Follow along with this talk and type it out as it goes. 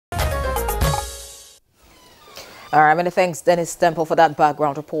All right, many thanks, Dennis Temple, for that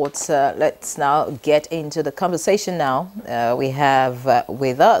background report. Let's now get into the conversation now. We have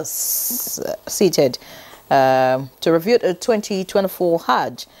with us, seated to review the 2024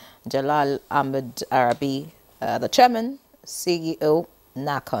 Hajj, Jalal Ahmed Arabi, the chairman, CEO,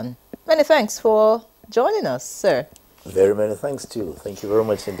 NACON. Many thanks for joining us, sir. Very many thanks to you. Thank you very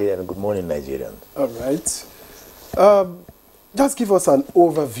much indeed, and good morning, Nigerian. All right. Just give us an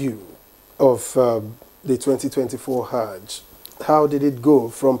overview of the 2024 Hajj. How did it go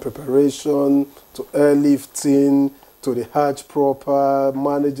from preparation to airlifting to the Hajj proper,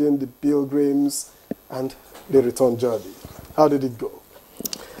 managing the pilgrims and the return journey? How did it go?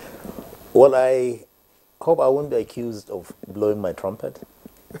 Well, I hope I won't be accused of blowing my trumpet,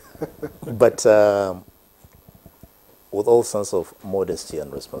 but with all sense of modesty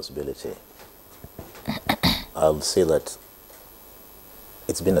and responsibility, I'll say that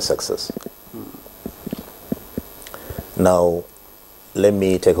it's been a success. Now, let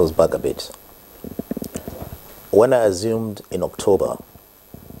me take us back a bit. When I assumed in October,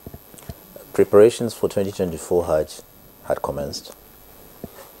 preparations for 2024 Hajj had commenced.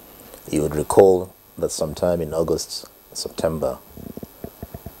 You would recall that sometime in August, September,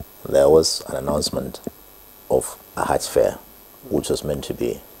 there was an announcement of a Hajj fair, which was meant to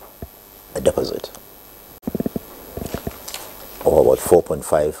be a deposit of about 4.5,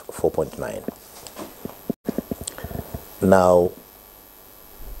 4.9. Now,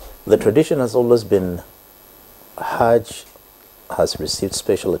 the tradition has always been Hajj has received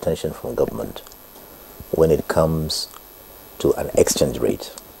special attention from government when it comes to an exchange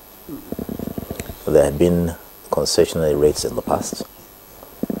rate. There have been concessionary rates in the past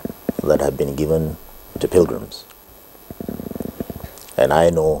that have been given to pilgrims. And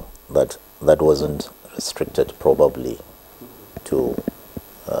I know that that wasn't restricted probably to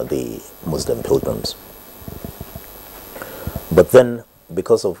the Muslim pilgrims. But then,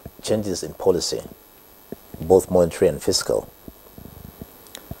 because of changes in policy, both monetary and fiscal,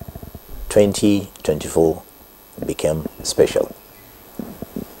 2024 became special.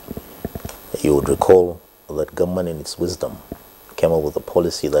 You would recall that government in its wisdom came up with a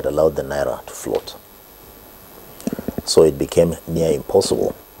policy that allowed the naira to float. So it became near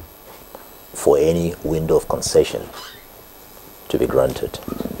impossible for any window of concession to be granted.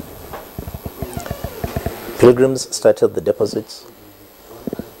 Pilgrims started the deposits,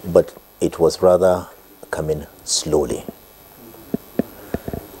 but it was rather coming slowly.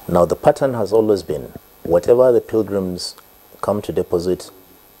 Now the pattern has always been, whatever the pilgrims come to deposit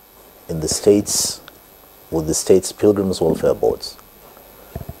in the states, with the state's pilgrims welfare boards,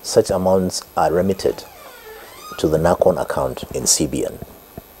 such amounts are remitted to the NACON account in CBN.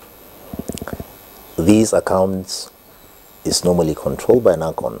 These accounts is normally controlled by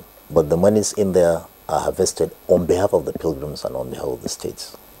NACON, but the monies in there are harvested on behalf of the pilgrims and on behalf of the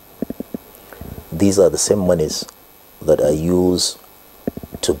states. These are the same monies that are used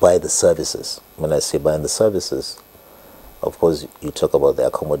to buy the services. When I say buying the services, of course you talk about the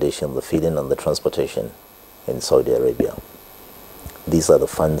accommodation, the feeding and the transportation in Saudi Arabia. These are the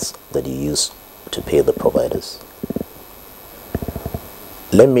funds that you use to pay the providers.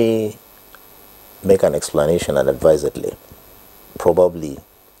 Let me make an explanation, and advisedly, probably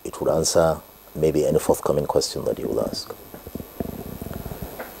it would answer maybe any forthcoming question that you will ask.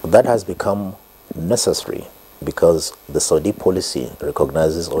 That has become necessary because the Saudi policy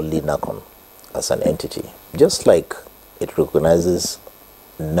recognizes only NACON as an entity, just like it recognizes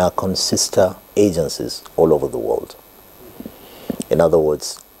NACON sister agencies all over the world. In other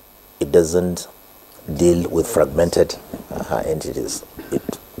words, it doesn't deal with fragmented entities.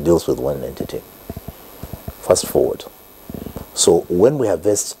 It deals with one entity. Fast forward. So when we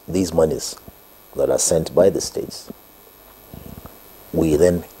harvest these monies that are sent by the states, we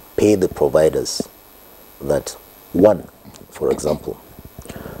then pay the providers that, one, for example,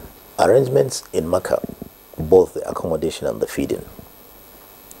 arrangements in Makkah, both the accommodation and the feeding,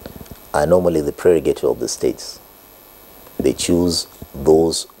 are normally the prerogative of the states. They choose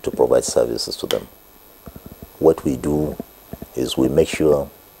those to provide services to them. What we do is we make sure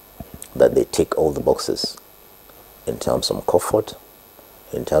that they tick all the boxes in terms of comfort,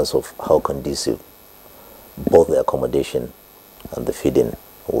 in terms of how conducive both the accommodation and the feeding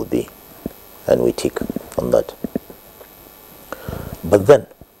will be, and we tick on that. But then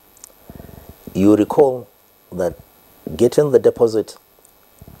you recall that getting the deposit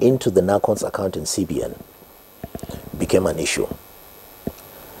into the NACON's account in CBN became an issue.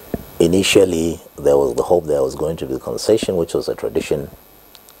 Initially, there was the hope there was going to be a concession, which was a tradition.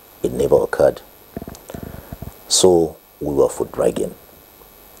 It never occurred. So we were foot dragging.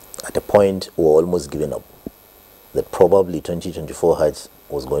 At a point, we were almost giving up. that probably 2024 Hajj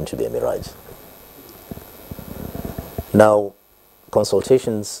was going to be a mirage. Now,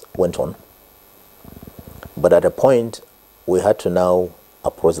 consultations went on, but at a point we had to now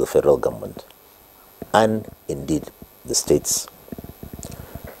approach the federal government and indeed the states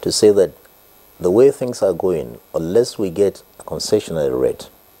to say that the way things are going, unless we get a concessionary rate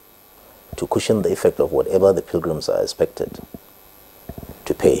to cushion the effect of whatever the pilgrims are expected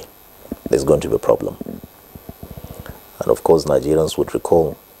to pay, there's going to be a problem. And of course, Nigerians would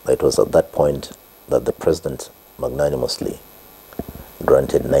recall that it was at that point that the president magnanimously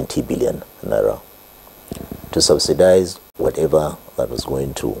granted 90 billion naira to subsidize whatever that was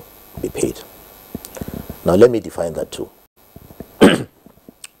going to be paid. Now let me define that too.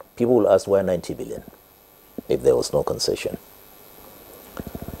 People will ask, why 90 billion if there was no concession?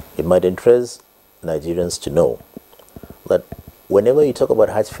 It might interest Nigerians to know that whenever you talk about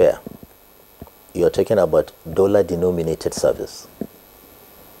Hajj fare, you are talking about dollar-denominated service.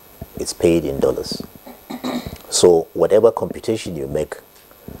 It's paid in dollars. So whatever computation you make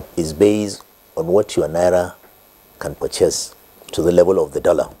is based on what your naira can purchase to the level of the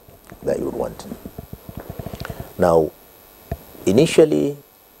dollar that you would want. Now, initially,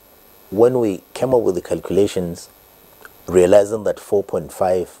 when we came up with the calculations, realizing that 4.5,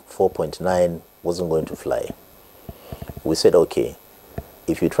 4.9 wasn't going to fly, we said, okay,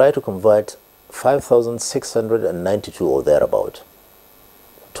 if you try to convert 5,692 or thereabout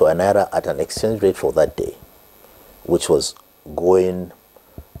to a naira at an exchange rate for that day, which was going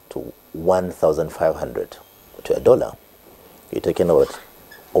to 1,500 to a dollar, you're talking about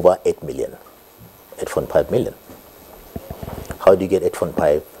over 8 million, 8.5 million. How do you get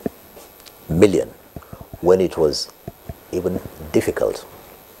 8.5 million when it was even difficult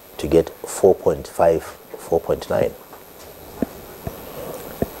to get 4.5, 4.9?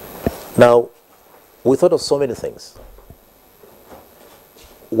 Now, we thought of so many things.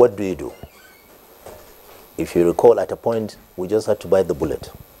 What do you do? If you recall, at a point, we just had to bite the bullet.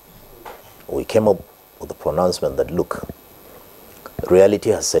 We came up with the pronouncement that, look,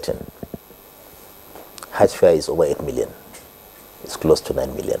 reality has set in. Hajj fare is over 8 million. It's close to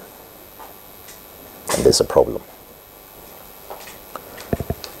 9 million. And there's a problem.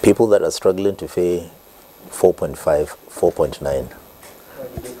 People that are struggling to pay 4.5, 4.9,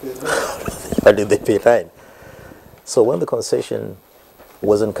 how did they pay 9? So when the concession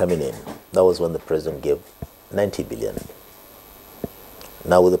wasn't coming in, that was when the president gave 90 billion.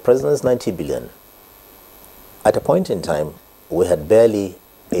 Now with the president's 90 billion, at a point in time, we had barely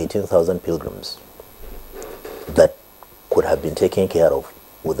 18,000 pilgrims that could have been taken care of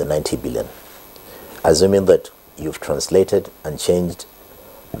with the 90 billion. Assuming that you've translated and changed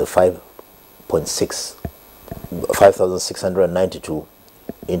the 5,692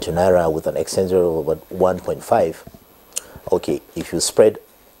 into naira with an exchange rate of about 1.5, okay, if you spread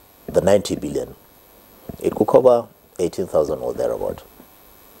the 90 billion, it could cover 18,000 or thereabout.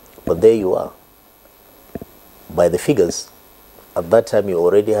 But there you are. By the figures, at that time you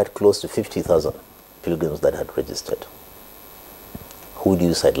already had close to 50,000 pilgrims that had registered. Who do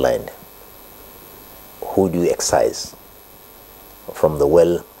you sideline? Who do you excise from the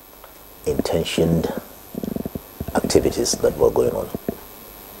well-intentioned activities that were going on?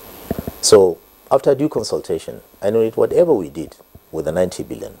 So, after due consultation, I know that whatever we did with the 90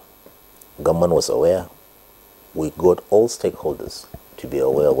 billion, government was aware. We got all stakeholders to be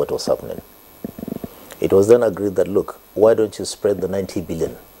aware of what was happening. It was then agreed that, look, why don't you spread the 90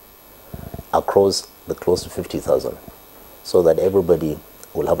 billion across the close to 50,000 so that everybody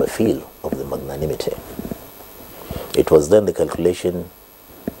will have a feel of the magnanimity. It was then the calculation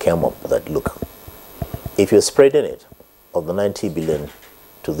came up that, look, if you're spreading it of the 90 billion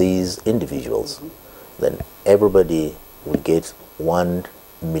to these individuals, then everybody will get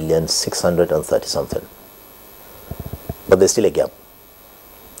 1,630,000 something. But there's still a gap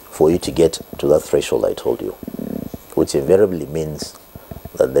for you to get to that threshold I told you, which invariably means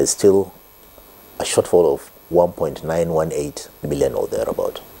that there's still a shortfall of 1.918 million or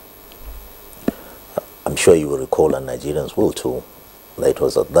thereabout. I'm sure you will recall, and Nigerians will too, that it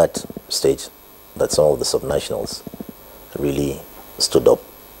was at that stage that some of the subnationals really stood up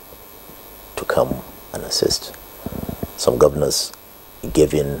to come and assist. Some governors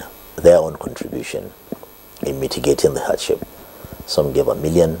gave in their own contribution in mitigating the hardship. Some gave 1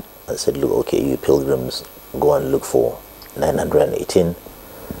 million and said, look, okay, you pilgrims, go and look for 918.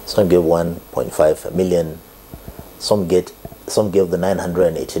 Some gave 1.5 million. Some gave the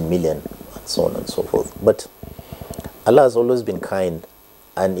 918 million, and so on and so forth. But Allah has always been kind,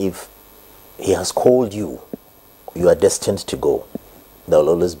 and if He has called you, you are destined to go. There will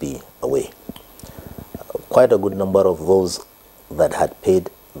always be a way. quite a good number of those that had paid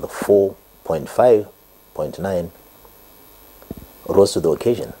the 4.5.9 rose to the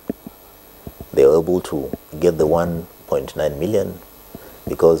occasion. They were able to get the 1.9 million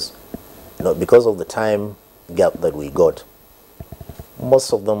because, because of the time gap that we got.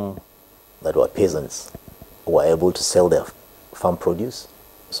 Most of them that were peasants were able to sell their farm produce.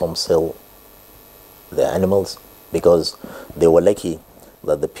 Some sell their animals because they were lucky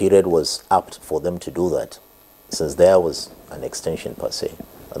that the period was apt for them to do that, since there was an extension per se,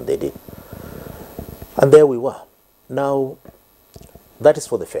 and they did. And there we were. Now, that is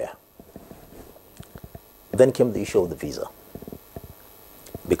for the fare. Then came the issue of the visa,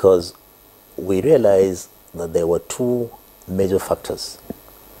 because we realized that there were two major factors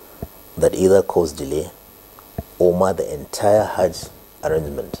that either caused delay or mar the entire Hajj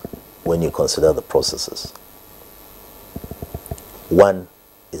arrangement when you consider the processes. One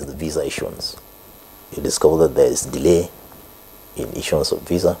is the visa issuance. You discover that there is delay in issuance of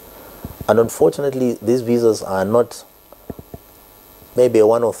visa, and unfortunately these visas are not maybe a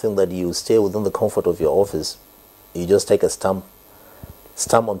one-off thing that you stay within the comfort of your office. You just take a stamp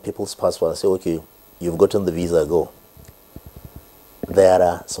on people's passport and say, okay, you've gotten the visa, go. There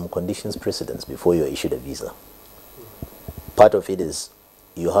are some conditions precedents before you're issued a visa. Part of it is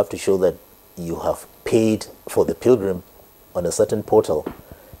you have to show that you have paid for the pilgrim on a certain portal.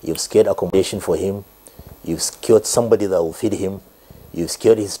 You've secured accommodation for him. You've secured somebody that will feed him. You've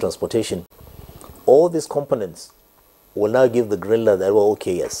secured his transportation. All these components will now give the green light that, well,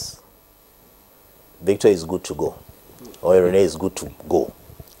 okay, yes, Victor is good to go, or Rene is good to go.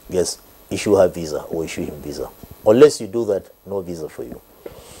 Yes, issue her visa or issue him visa. Unless you do that, no visa for you.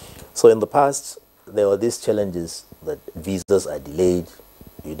 So in the past, there were these challenges that visas are delayed,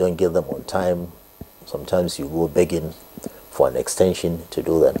 you don't get them on time. Sometimes you go begging for an extension to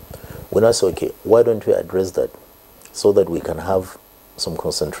do that. When I say, okay, why don't we address that so that we can have some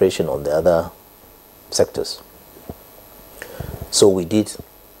concentration on the other sectors? So we did,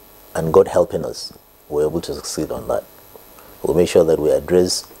 and God helping us, we were able to succeed on that. We'll make sure that we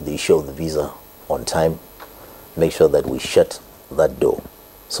address the issue of the visa on time, make sure that we shut that door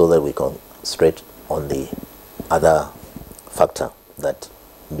so that we concentrate on the other factor that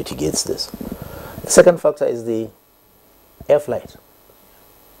mitigates this. The second factor is the air flight.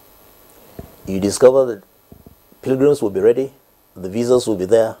 You discover that pilgrims will be ready, the visas will be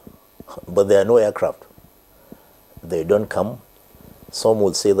there, but there are no aircraft. They don't come. Some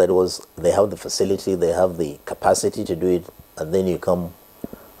would say that they have the facility, they have the capacity to do it, and then you come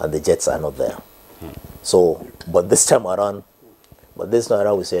and the jets are not there. So, but this time around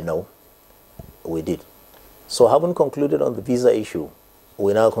we say no, we did. So having concluded on the visa issue,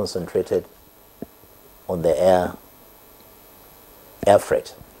 we now concentrated on the air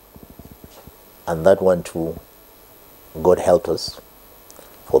freight. And that one too, God helped us.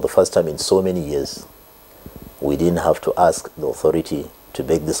 For the first time in so many years, we didn't have to ask the authority to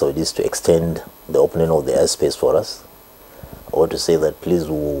beg the Saudis to extend the opening of the airspace for us, or to say that please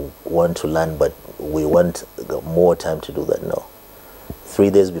we want to land but we want more time to do that. No. 3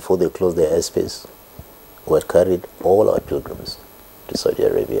 days before they closed their airspace, we had carried all our pilgrims to Saudi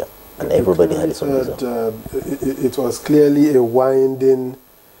Arabia, and everybody had his own visa. It was clearly a winding,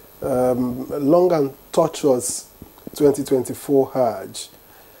 long and tortuous 2024 Hajj.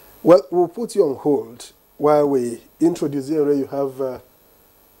 Well, we'll put you on hold while we introduce you. You have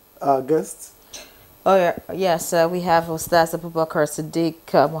our guests. Oh, yeah. Yes, we have Ustaz Abubakar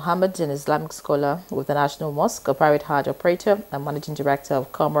Siddiq Muhammad, an Islamic scholar with the National Mosque, a private Hajj operator, and managing director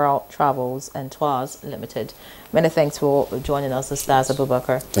of Comral Travels and Tours Limited. Many thanks for joining us, Ustaz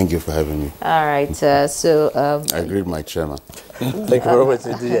Abubakar. Thank you for having me. All right, I agree with my chairman. Thank you very much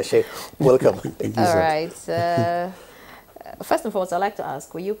indeed, Sheikh. Welcome. Thank you, all sir. right. First and foremost, I'd like to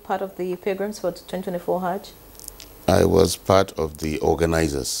ask, were you part of the pilgrims for 2024 Hajj? I was part of the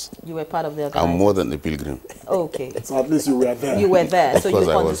organizers. You were part of the organizers? I'm more than a pilgrim. Okay. So at least you were there. You were there, so you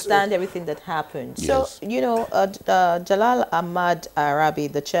I understand everything that happened. Yes. So, Jalal Ahmad Arabi,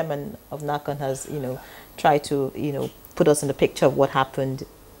 the chairman of NACON, has, tried to, put us in the picture of what happened,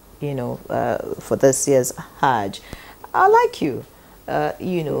 for this year's Hajj. I'd like you,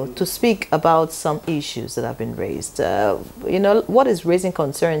 to speak about some issues that have been raised. What is raising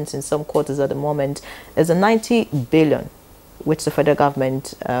concerns in some quarters at the moment is the 90 billion which the federal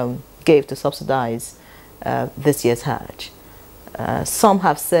government gave to subsidize this year's Hajj. Some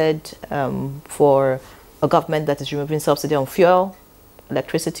have said for a government that is removing subsidy on fuel,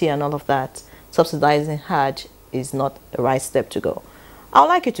 electricity and all of that, subsidizing Hajj is not the right step to go. I would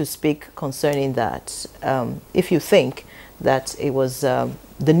like you to speak concerning that, if you think that it was the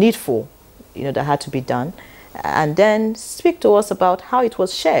needful that had to be done, and then speak to us about how it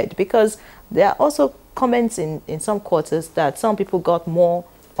was shared, because there are also comments in some quarters that some people got more,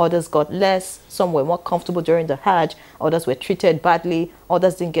 others got less, some were more comfortable during the Hajj, others were treated badly,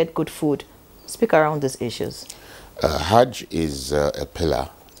 others didn't get good food. Speak around these issues. Hajj is a pillar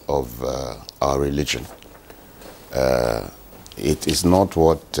of our religion. It is not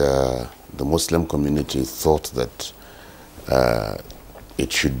what the Muslim community thought that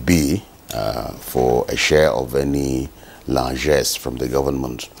it should be for a share of any largesse from the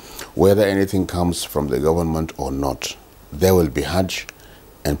government. Whether anything comes from the government or not, there will be Hajj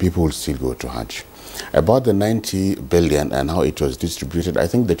and people will still go to Hajj. About the 90 billion and how it was distributed, I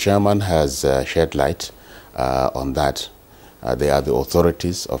think the chairman has shed light on that. They are the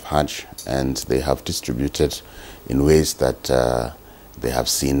authorities of Hajj, and they have distributed in ways that they have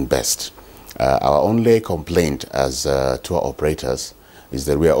seen best. Our only complaint as tour operators is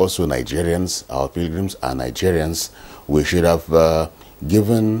that we are also Nigerians. Our pilgrims are Nigerians. We should have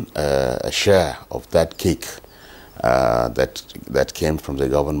given a share of that cake that came from the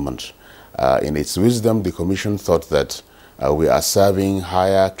government. In its wisdom, the Commission thought that we are serving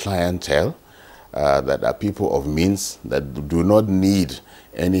higher clientele, that are people of means, that do not need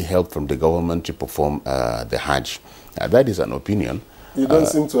any help from the government to perform the Hajj. That is an opinion. You don't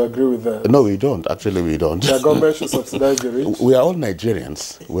seem to agree with that. No, we don't. Actually, we don't. The government should subsidize the rich. We are all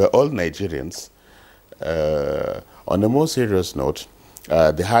Nigerians. We are all Nigerians. On a more serious note,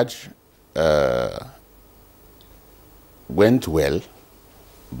 the Hajj went well,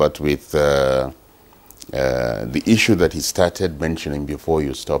 but with the issue that he started mentioning before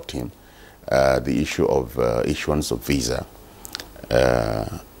you stopped him, the issue of issuance of visa.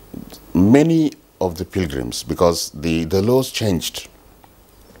 Many of the pilgrims, because the laws changed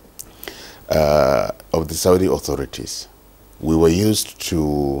of the Saudi authorities, we were used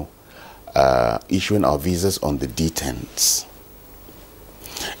to issuing our visas on the D10s.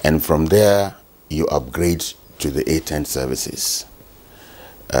 And from there, you upgrade to the A10 services.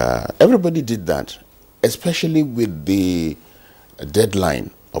 Everybody did that, especially with the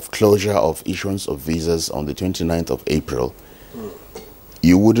deadline of closure of issuance of visas on the 29th of April.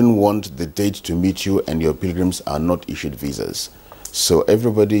 You wouldn't want the date to meet you and your pilgrims are not issued visas. So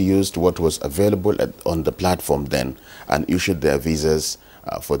everybody used what was available on the platform then and issued their visas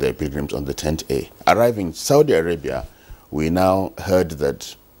for their pilgrims on the 10th A. Arriving in Saudi Arabia, we now heard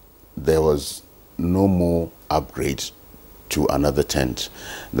that there was no more upgrade to another tent,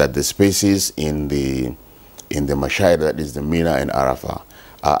 that the spaces in the Mashayr, that is the Mina and Arafah,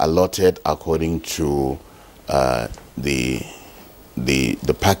 are allotted according to the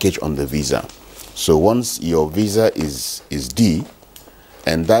package on the visa. So once your visa is D,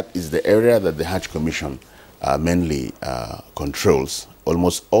 and that is the area that the Hajj Commission mainly controls,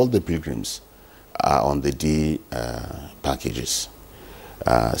 almost all the pilgrims are on the D packages.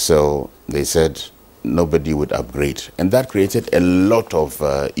 So they said nobody would upgrade, and that created a lot of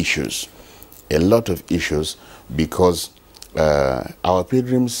issues, because our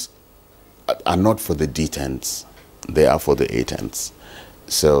pilgrims are not for the D tents, they are for the A tents.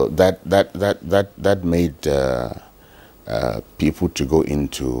 So that made people to go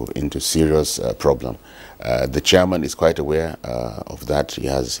into serious problem. The chairman is quite aware of that. He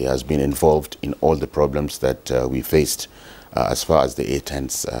has been involved in all the problems that we faced as far as the A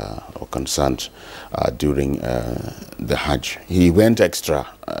tents are concerned during the Hajj. He went extra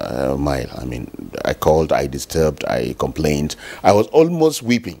mile. I mean, I called, I disturbed, I complained. I was almost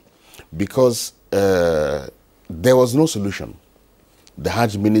weeping because there was no solution. The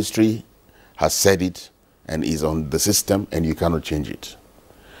Hajj ministry has said it and is on the system, and you cannot change it.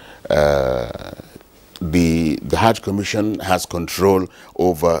 The Hajj Commission has control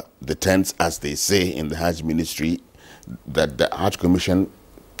over the tents, as they say in the Hajj ministry, that the Hajj Commission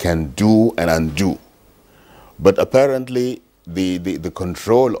can do and undo. But apparently the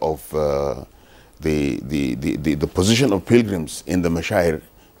control of the position of pilgrims in the Mashayr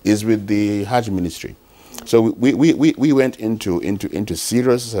is with the Hajj ministry. So we went into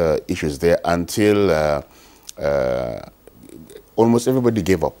serious issues there until almost everybody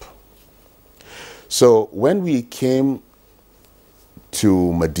gave up. So when we came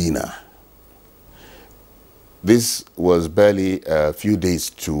to Medina, this was barely a few days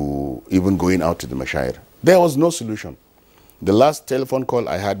to even going out to the Mashayr. There was no solution. The last telephone call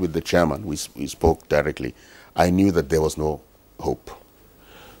I had with the chairman, we spoke directly, I knew that there was no hope.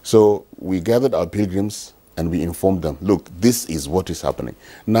 So we gathered our pilgrims and we informed them, look, this is what is happening.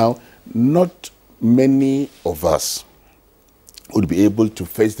 Now, not many of us would be able to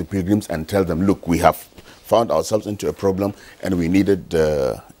face the pilgrims and tell them, look, we have found ourselves into a problem and we needed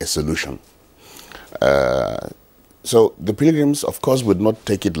a solution. So the pilgrims, of course, would not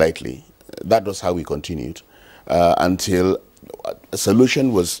take it lightly. That was how we continued until a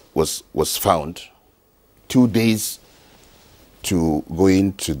solution was found. 2 days to go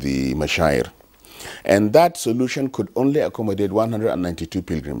into the Mashayr. And that solution could only accommodate 192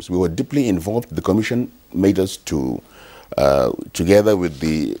 pilgrims. We were deeply involved. The commission made us to, together with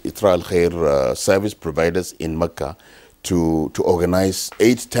the Itra al-Khair service providers in Mecca, to organize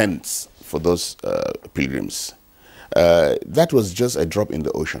 8 tents for those pilgrims. That was just a drop in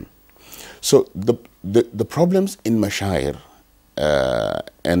the ocean. So the problems in Mashayr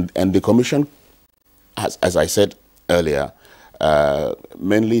and the commission, as I said earlier,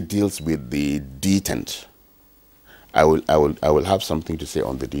 mainly deals with the detent. I will have something to say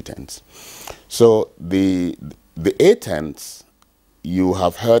on the detents. So the A tents, you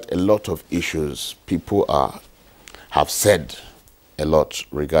have heard a lot of issues. People have said a lot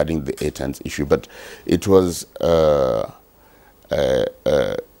regarding the A tents issue, but it was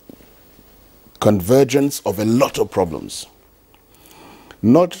convergence of a lot of problems.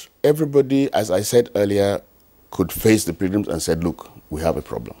 Not everybody, as I said earlier, could face the pilgrims and said, look, we have a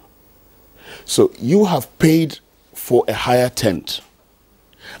problem. So you have paid for a higher tent.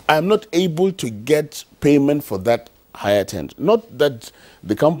 I am not able to get payment for that higher tent. Not that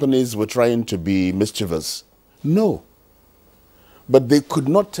the companies were trying to be mischievous. No. But they could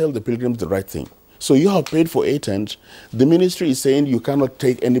not tell the pilgrims the right thing. So you have paid for a tent. The ministry is saying you cannot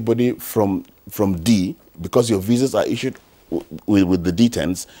take anybody from D because your visas are issued with the D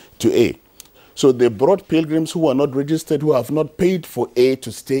tents to A. So they brought pilgrims who are not registered, who have not paid for A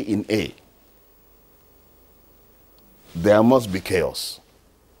to stay in A. There must be chaos.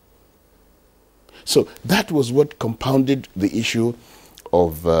 So that was what compounded the issue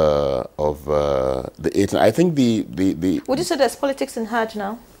of the A. I think the Would you say there's politics in Hajj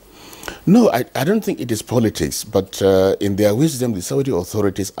now? No, I don't think it is politics, but in their wisdom, the Saudi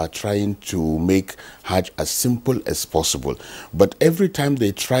authorities are trying to make Hajj as simple as possible. But every time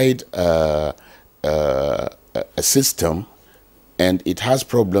they tried a system and it has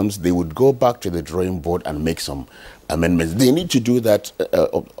problems, they would go back to the drawing board and make some amendments. They need to do that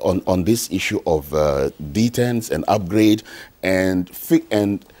on this issue of detents and upgrade and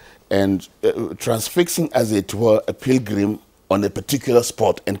transfixing, as it were, a pilgrim on a particular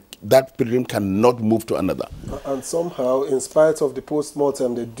spot, and that pilgrim cannot move to another. And somehow, in spite of the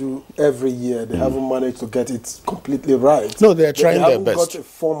post-mortem they do every year, they haven't managed to get it completely right. No, they are trying their best. They haven't got a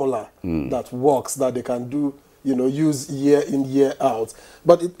formula that works, that they can do, use year in, year out.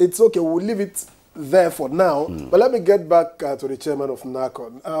 But it's okay, we'll leave it there for now. But let me get back to the chairman of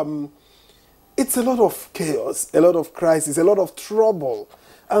NACON. It's a lot of chaos, a lot of crisis, a lot of trouble.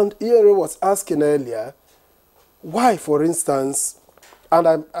 And Iyere was asking earlier, why, for instance,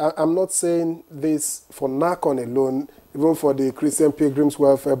 and I'm not saying this for NACON alone, even for the Christian Pilgrims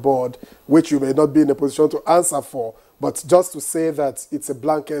Welfare Board, which you may not be in a position to answer for, but just to say that it's a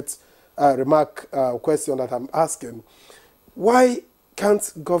blanket question that I'm asking. Why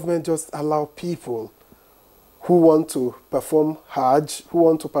can't government just allow people who want to perform Hajj, who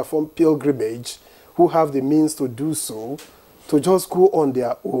want to perform pilgrimage, who have the means to do so, to just go on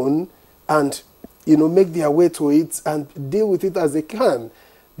their own and make their way to it and deal with it as they can?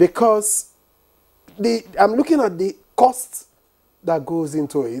 Because I'm looking at the cost that goes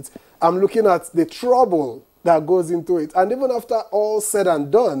into it. I'm looking at the trouble that goes into it. And even after all said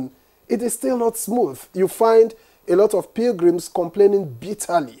and done, it is still not smooth. You find a lot of pilgrims complaining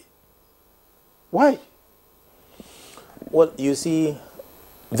bitterly. Why? Well, you see,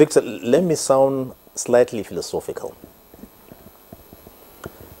 Victor, let me sound slightly philosophical.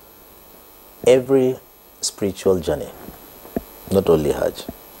 Every spiritual journey, not only Hajj,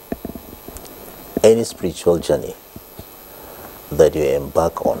 any spiritual journey that you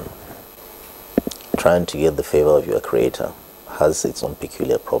embark on, trying to get the favor of your Creator, has its own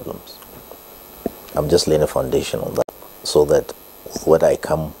peculiar problems. I'm just laying a foundation on that, so that what I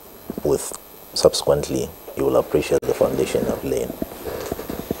come with subsequently, you will appreciate the foundation I've laid.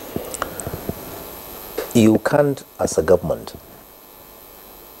 You can't, as a government,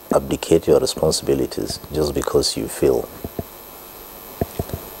 abdicate your responsibilities just because you feel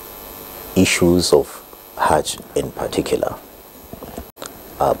issues of Hajj in particular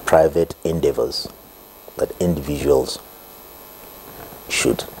are private endeavors that individuals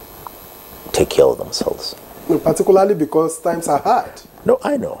should take care of themselves. Particularly because times are hard. No,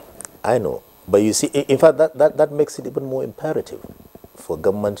 I know. But you see, in fact, that makes it even more imperative for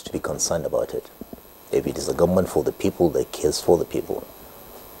government to be concerned about it. If it is a government for the people that cares for the people.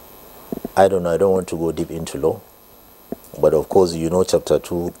 I don't know, I don't want to go deep into law, but of course, chapter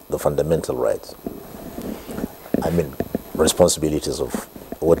 2, the fundamental rights. responsibilities of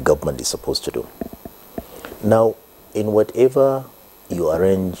what government is supposed to do. Now, in whatever you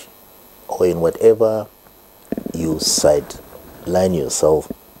arrange or in whatever you sideline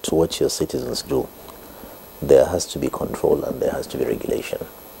yourself to what your citizens do, there has to be control and there has to be regulation.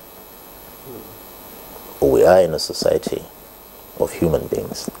 We are in a society of human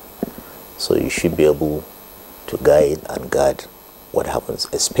beings, so you should be able to guide and guard what happens,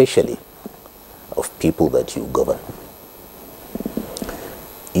 especially of people that you govern.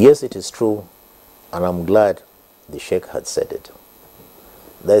 Yes, it is true, and I'm glad the Sheikh had said it.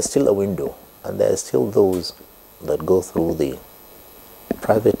 There is still a window, and there are still those that go through the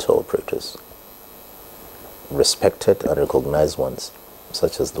private tour operators, respected and recognized ones,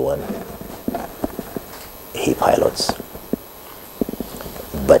 such as the one he pilots.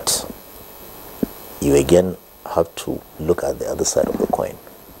 But you again have to look at the other side of the coin.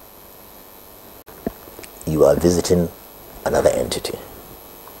 You are visiting another entity,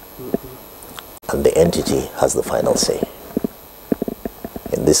 and the entity has the final say.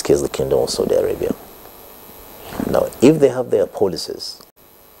 In this case, the Kingdom of Saudi Arabia. Now, if they have their policies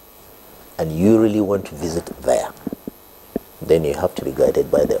and you really want to visit there, then you have to be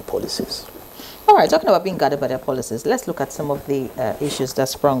guided by their policies. All right, talking about being guided by their policies, let's look at some of the issues that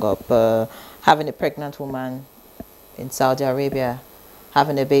sprung up. Having a pregnant woman in Saudi Arabia,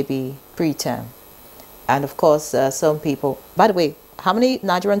 having a baby preterm, and of course, some people. By the way, how many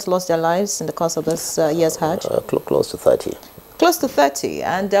Nigerians lost their lives in the course of this year's Hajj? Close to 30. Close to 30,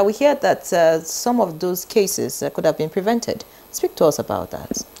 and we hear that some of those cases could have been prevented. Speak to us about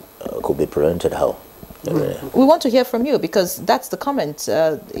that. Could be prevented how? We want to hear from you, because that's the comment,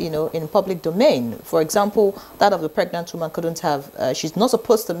 in public domain. For example, that of the pregnant woman couldn't have, she's not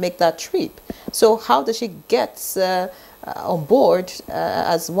supposed to make that trip. So how does she get on board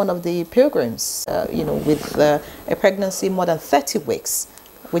as one of the pilgrims, with a pregnancy more than 30 weeks,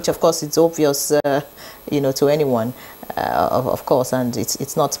 which of course it's obvious, to anyone, of course, and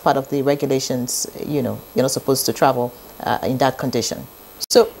it's not part of the regulations, you're not supposed to travel in that condition.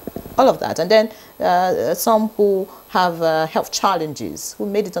 So all of that, and then some who have health challenges, who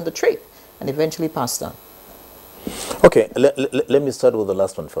made it on the trip and eventually passed on. Okay, let me start with the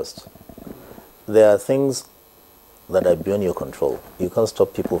last one first. There are things that are beyond your control. You can't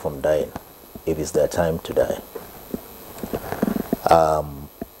stop people from dying if it's their time to die.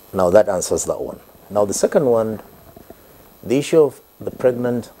 Now that answers that one. Now the second one, the issue of the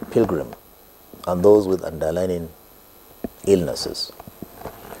pregnant pilgrim and those with underlying illnesses.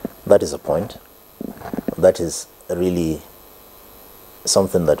 That is a point. That is really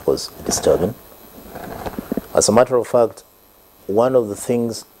something that was disturbing. As a matter of fact, one of the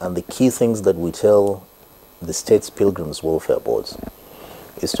things and the key things that we tell the state's pilgrims welfare boards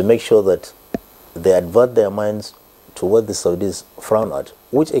is to make sure that they advert their minds to what the Saudis frown at,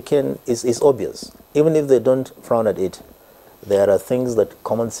 which again is obvious. Even if they don't frown at it, there are things that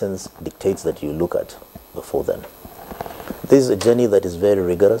common sense dictates that you look at before then. This is a journey that is very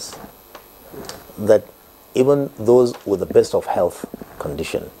rigorous, that even those with the best of health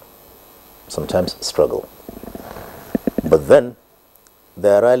condition sometimes struggle. But then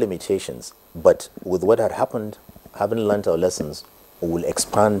there are limitations. But with what had happened, having learned our lessons, we will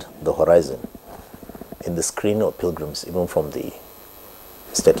expand the horizon in the screening of pilgrims, even from the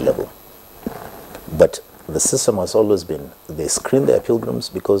state level. But the system has always been, they screen their pilgrims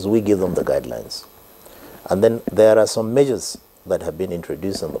because we give them the guidelines. And then there are some measures that have been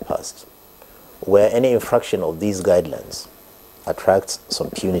introduced in the past where any infraction of these guidelines attracts some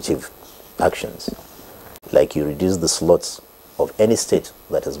punitive actions, like you reduce the slots of any state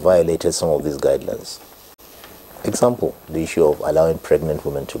that has violated some of these guidelines. Example, the issue of allowing pregnant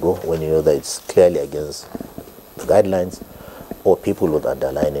women to go when you know that it's clearly against the guidelines, or people with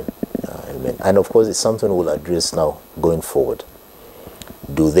underlying ailment. And of course, it's something we'll address now going forward.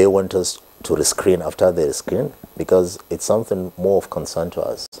 Do they want us to rescreen after they rescreen? Because it's something more of concern to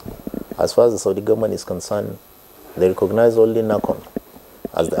us. As far as the Saudi government is concerned, they recognize only NACON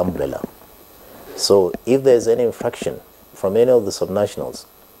as the umbrella. So if there's any infraction from any of the subnationals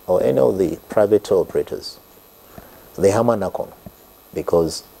or any of the private tour operators, they hammer NACON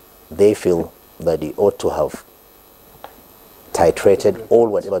because they feel that they ought to have titrated all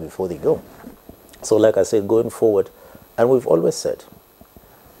whatever before they go. So like I said, going forward, and we've always said,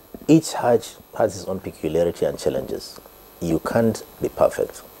 each Hajj has its own peculiarity and challenges. You can't be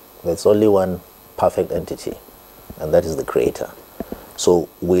perfect. There's only one perfect entity, and that is the Creator. So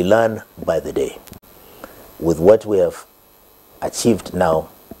we learn by the day. With what we have achieved now,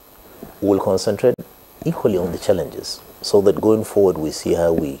 we'll concentrate equally on the challenges so that going forward we see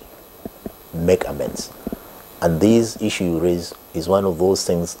how we make amends. And this issue you raise is one of those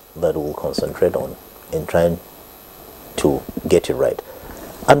things that we'll concentrate on in trying to get it right.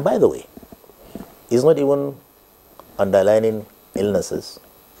 And by the way, it's not even underlining illnesses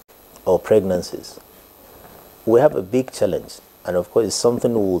or pregnancies. We have a big challenge, and of course it's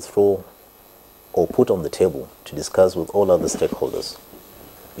something we will throw or put on the table to discuss with all other stakeholders.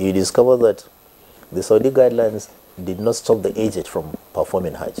 You discover that the Saudi guidelines did not stop the aged from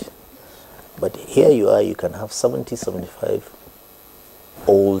performing Hajj. But here you are, you can have 70, 75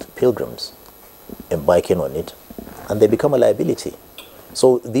 old pilgrims embarking on it, and they become a liability.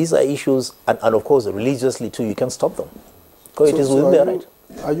 So these are issues, and of course religiously too, you can stop them. Because it is within their right.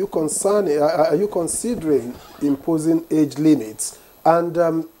 Are you considering imposing age limits? And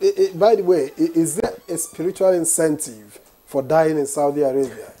by the way, is there a spiritual incentive for dying in Saudi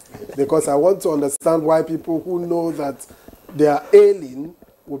Arabia? Because I want to understand why people who know that they are ailing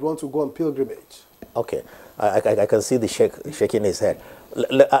would want to go on pilgrimage. Okay, I can see the sheikh shaking his head.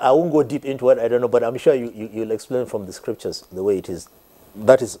 I won't go deep into it, I don't know, but I'm sure you'll explain from the scriptures the way it is.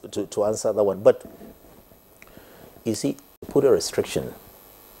 That is to answer that one. But you see, put a restriction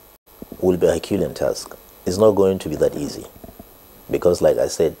will be a Herculean task. It's not going to be that easy. Because like I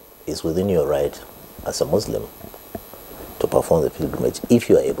said, it's within your right as a Muslim to perform the pilgrimage if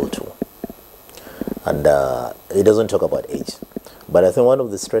you are able to. And it doesn't talk about age. But I think one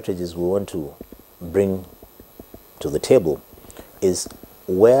of the strategies we want to bring to the table is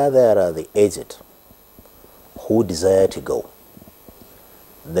where there are the aged who desire to go,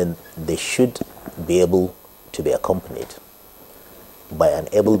 then they should be able to be accompanied by an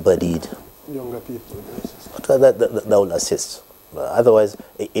able-bodied younger people that will assist. Otherwise,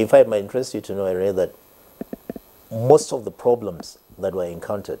 if I might interest you to know, I read that most of the problems that were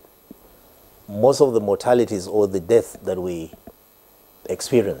encountered, most of the mortalities or the death that we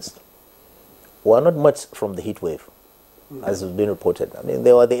experienced were not much from the heat wave, as has been reported. I mean,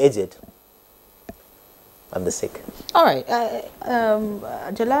 they were the aged and the sick. All right.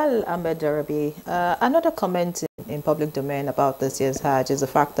 Jalal Ahmed Darabi, another comment in public domain about this year's Hajj is the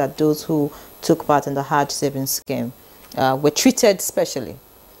fact that those who took part in the Hajj savings scheme were treated specially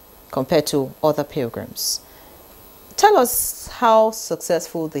compared to other pilgrims. Tell us how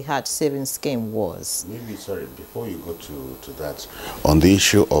successful the Hajj savings scheme was. Maybe, sorry, before you go to that, on the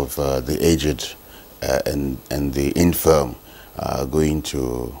issue of the aged and the infirm going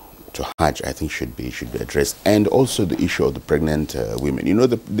to Hajj, I think should be addressed, and also the issue of the pregnant women. You know,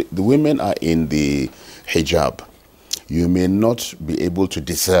 the women are in the hijab. You may not be able to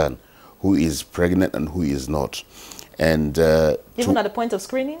discern who is pregnant and who is not, and even at the point of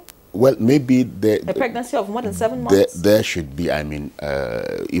screening. Well, maybe a pregnancy of more than 7 months. There should be. I mean,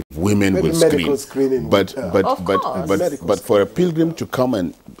 if women maybe will medical screen, but for a pilgrim to come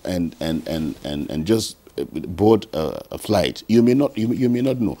and just board a flight, you may not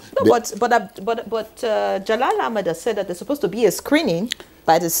know. No, but Jalal Ahmed has said that there's supposed to be a screening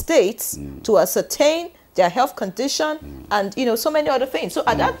by the states to ascertain their health condition and so many other things. So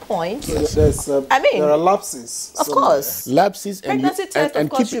at that point, there are lapses. Of course, lapses, pregnancy test, and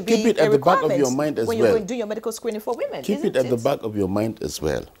keep it at the back of your mind as when well. You're doing your medical screening for women. Keep it at the back of your mind as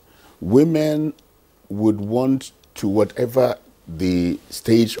well. Women would want to, whatever the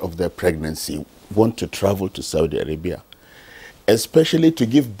stage of their pregnancy, want to travel to Saudi Arabia, especially to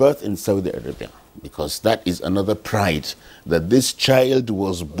give birth in Saudi Arabia, because that is another pride that this child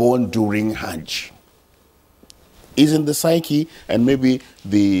was born during Hajj. Is in the psyche, and maybe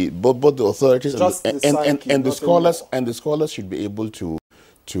both the authorities and the scholars should be able to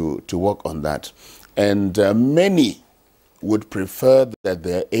work on that. And many would prefer that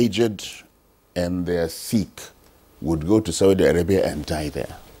their aged and their sick would go to Saudi Arabia and die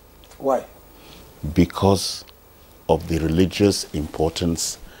there. Why? Because of the religious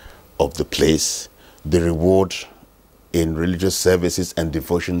importance of the place, the reward in religious services and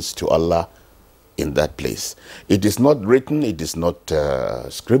devotions to Allah in that place. It is not written, it is not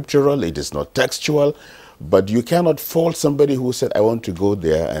scriptural, it is not textual, but you cannot fault somebody who said, I want to go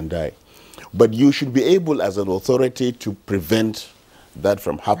there and die. But you should be able as an authority to prevent that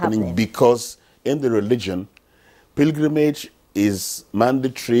from happening, because in the religion, pilgrimage is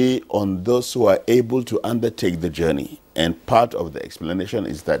mandatory on those who are able to undertake the journey. And part of the explanation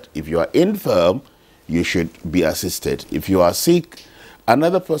is that if you are infirm, you should be assisted. If you are sick,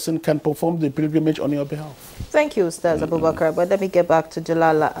 another person can perform the pilgrimage on your behalf. Thank you, Ustaz Abubakar. But let me get back to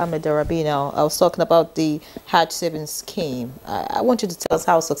Jalal Ahmed Darabi now. I was talking about the Hajj savings scheme. I want you to tell us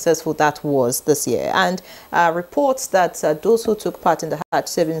how successful that was this year. And reports that those who took part in the Hajj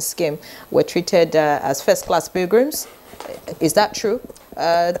savings scheme were treated as first-class pilgrims. Is that true?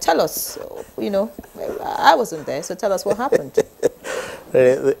 Tell us, I wasn't there, so tell us what happened.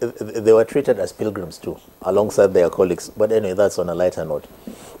 They were treated as pilgrims too, alongside their colleagues. But anyway, that's on a lighter note.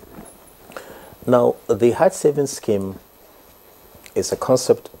 Now, the Hajj savings scheme is a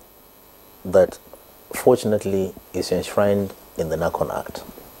concept that fortunately is enshrined in the NACON Act.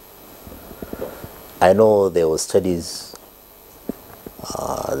 I know there were studies,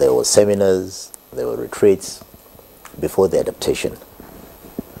 there were seminars, there were retreats before the adaptation.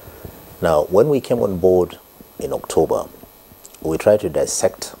 Now, when we came on board in October, we tried to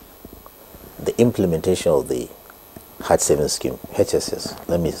dissect the implementation of the Hajj savings scheme, HSS.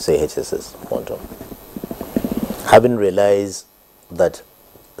 Let me say HSS, quantum. Having realized that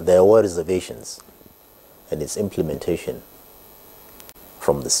there were reservations in its implementation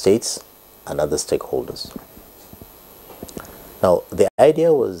from the states and other stakeholders. Now, the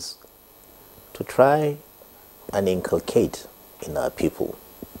idea was to try and inculcate in our people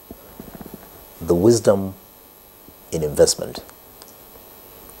the wisdom in investment.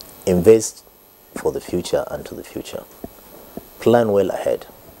 Invest for the future and to the future. Plan well ahead.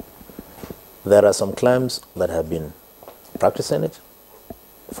 There are some clans that have been practicing it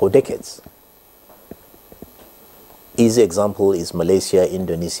for decades. Easy example is Malaysia,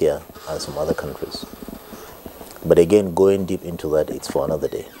 Indonesia, and some other countries. But again, going deep into that, it's for another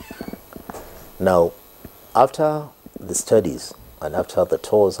day. Now, after the studies, and after the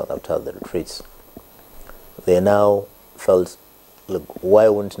tours, and after the retreats, they now felt, look, why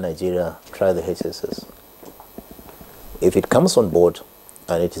wouldn't Nigeria try the HSS? If it comes on board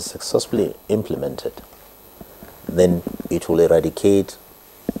and it is successfully implemented, then it will eradicate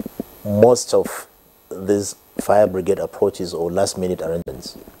most of these fire brigade approaches or last-minute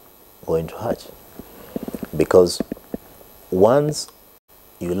arrangements going to Hajj. Because once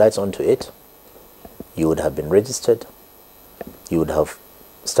you latch onto it, you would have been registered, you would have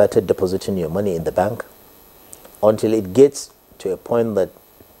started depositing your money in the bank until it gets to a point that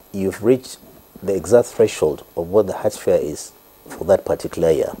you've reached the exact threshold of what the Hajj fare is for that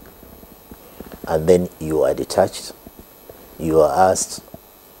particular year. And then you are detached, you are asked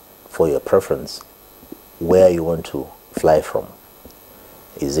for your preference, where you want to fly from.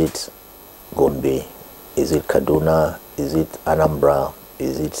 Is it Gombe? Is it Kaduna? Is it Anambra?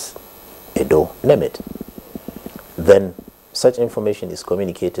 Is it Edo? Name it. Then such information is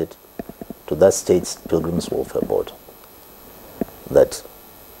communicated to that state's Pilgrims Welfare Board that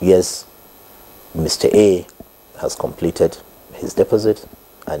yes, Mr. A has completed his deposit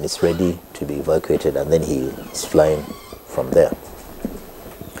and is ready to be evacuated, and then he is flying from there.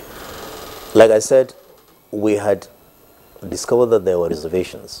 Like I said, we had discovered that there were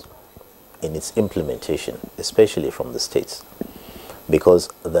reservations in its implementation, especially from the states, because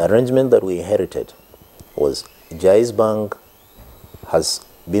the arrangement that we inherited was Jaiz Bank has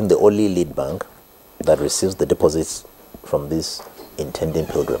been the only lead bank that receives the deposits from these intending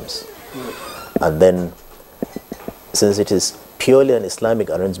pilgrims. And then, since it is purely an Islamic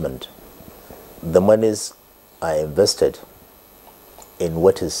arrangement, the monies are invested in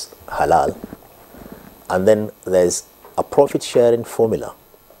what is halal, and then there's a profit sharing formula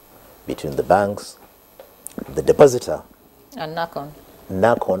between the banks, the depositor, And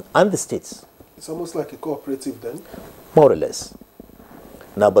NACON, and the states. It's almost like a cooperative then? More or less.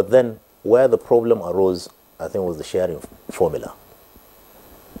 Now, but then where the problem arose, I think, was the sharing formula.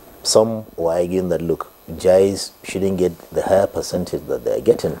 Some were arguing that, look, Jais shouldn't get the higher percentage that they're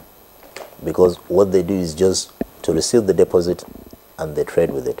getting, because what they do is just to receive the deposit and they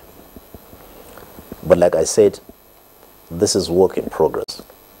trade with it. But like I said, this is work in progress,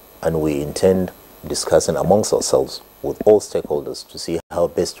 and we intend discussing amongst ourselves with all stakeholders to see how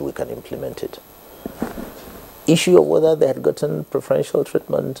best we can implement it. Issue of whether they had gotten preferential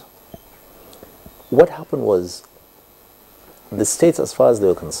treatment, what happened was the states, as far as they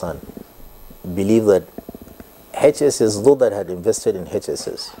were concerned, believe that HSS, though that had invested in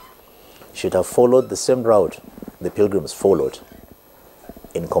HSS, should have followed the same route the pilgrims followed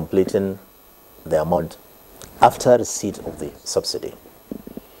in completing the amount after receipt of the subsidy.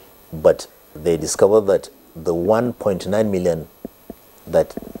 But they discovered that the 1.9 million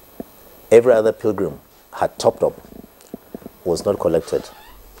that every other pilgrim had topped up was not collected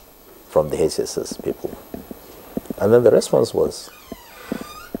from the HSS people. And then the response was,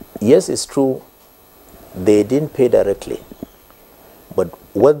 yes, it's true, they didn't pay directly, but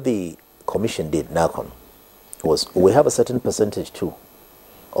what the commission did, NACON, was we have a certain percentage too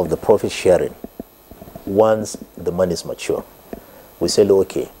of the profit sharing once the money is mature. We say,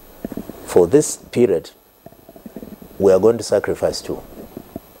 okay, for this period, we are going to sacrifice too.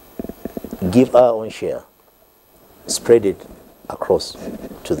 Give our own share, spread it across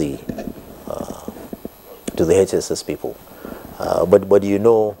to the HSS people. But you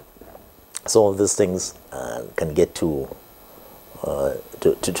know, some of these things can get to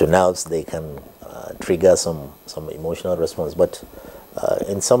nerves. They can trigger some emotional response. But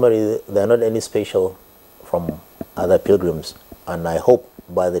in summary, they are not any special from other pilgrims. And I hope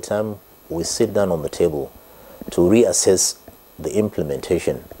by the time we sit down on the table to reassess the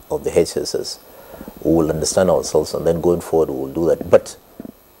implementation of the HSS, we will understand ourselves, and then going forward we will do that. But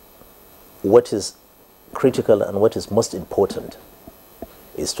what is critical and what is most important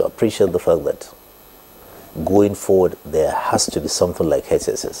is to appreciate the fact that going forward there has to be something like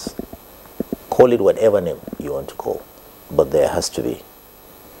HSS. Call it whatever name you want to call, but there has to be.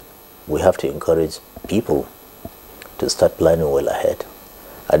 We have to encourage people to start planning well ahead.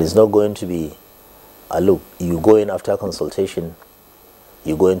 And it's not going to be, look, you go in after consultation,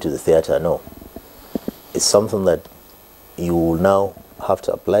 you go into the theater. No. It's something that you will now have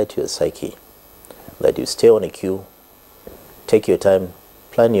to apply to your psyche, that you stay on a queue, take your time,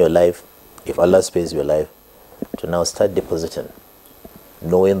 plan your life, if Allah spares your life, to now start depositing,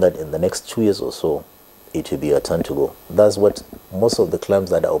 knowing that in the next 2 years or so, it will be your turn to go. That's what most of the claims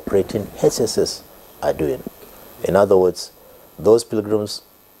that are operating HSS are doing. In other words, those pilgrims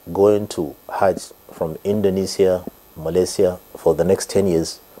going to Hajj from Indonesia, Malaysia for the next 10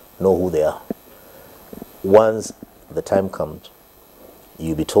 years know who they are. Once the time comes,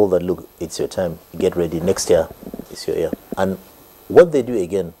 you'll be told that, look, it's your time, get ready, next year is your year. And what they do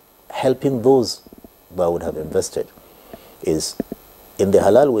again, helping those that would have invested, is in the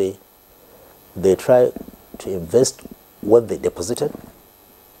halal way, they try to invest what they deposited,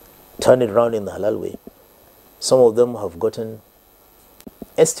 turn it around in the halal way. Some of them have gotten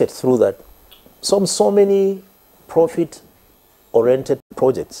estate through that. So many profit-oriented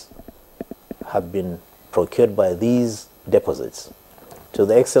projects have been procured by these deposits, to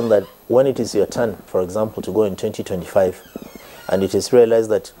the extent that when it is your turn, for example, to go in 2025, and it is realized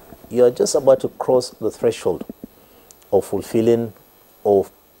that you are just about to cross the threshold of fulfilling or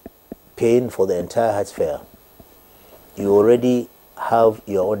paying for the entire Hajj fare, you already have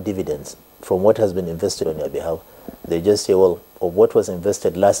your own dividends from what has been invested on your behalf. They just say, well, of what was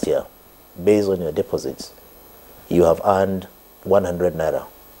invested last year, based on your deposits, you have earned 100 naira.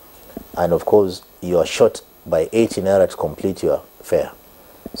 And of course, you are short by 80 naira to complete your fare.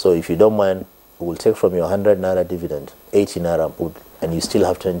 So if you don't mind, we will take from your 100 naira dividend, 80 naira put, and you still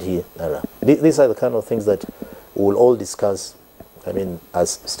have 20 naira. These are the kind of things that we will all discuss. I mean,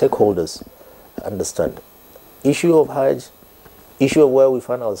 as stakeholders, understand. Issue of Hajj, issue of where we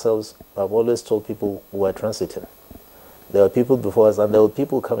find ourselves, I've always told people who are transiting. There are people before us and there are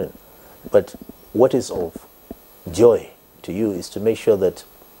people coming. But what is of joy to you is to make sure that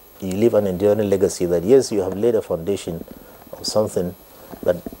you leave an enduring legacy, that yes, you have laid a foundation of something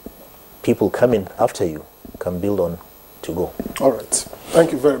that people coming after you can build on to go. All right.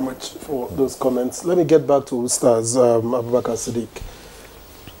 Thank you very much for those comments. Let me get back to Ustaz Abubakar Siddiq.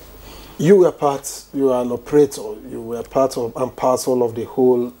 You are an operator, you were part of and parcel of the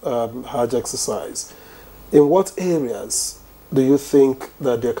whole Hajj exercise. In what areas do you think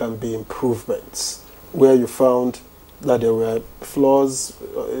that there can be improvements, where you found that there were flaws,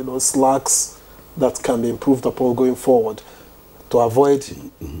 slacks that can be improved upon going forward to avoid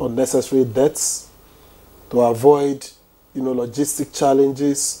unnecessary deaths, to avoid logistic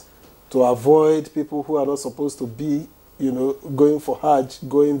challenges, to avoid people who are not supposed to be going for Hajj,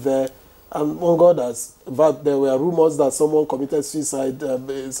 going there? And among others, there were rumors that someone committed suicide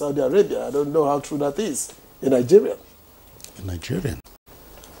in Saudi Arabia. I don't know how true that is. In Nigeria. In Nigeria?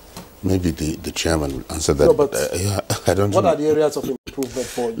 Maybe the chairman will answer that. No, but I don't know. What are the areas of improvement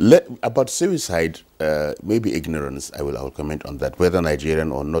for you? About suicide, maybe ignorance, I will comment on that. Whether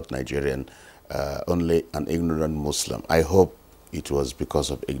Nigerian or not Nigerian, only an ignorant Muslim. I hope it was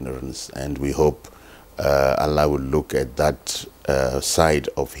because of ignorance, and we hope Allah will look at that side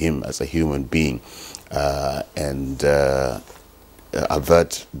of him as a human being and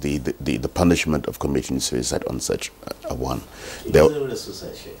avert the punishment of committing suicide on such a one.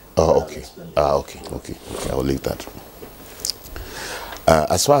 Okay. Okay. I will leave that.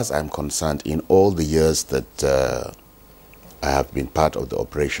 As far as I'm concerned, in all the years that I have been part of the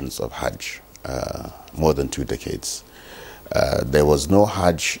operations of Hajj, more than 2 decades, there was no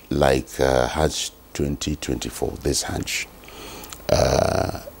Hajj like Hajj 2024, this Hajj,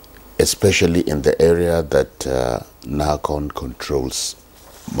 especially in the area that NACON controls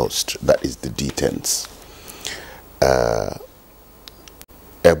most, that is the D10s.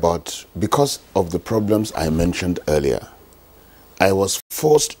 Because of the problems I mentioned earlier, I was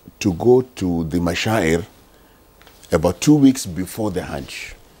forced to go to the Mashair about 2 weeks before the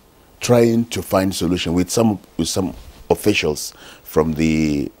Hajj, trying to find solution with some officials from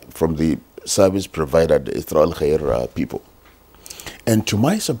the service provider, the Ithra al-Khair people. And to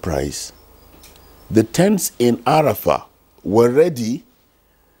my surprise, the tents in Arafah were ready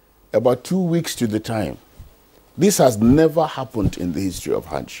about 2 weeks to the time. This has never happened in the history of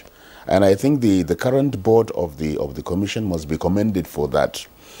Hajj. And I think the current board of the commission must be commended for that.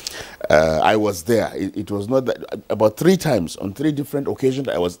 I was there. It was not that, about 3 times on 3 different occasions.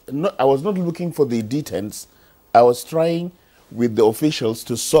 I was not looking for the detents. I was trying with the officials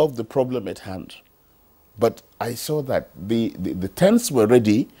to solve the problem at hand. But I saw that the tents were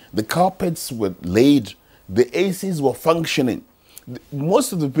ready, the carpets were laid, the ACs were functioning.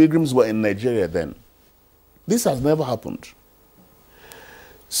 Most of the pilgrims were in Nigeria then. This has never happened.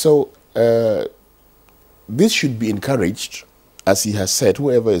 So this should be encouraged. As he has said,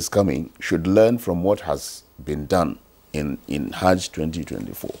 whoever is coming should learn from what has been done in Hajj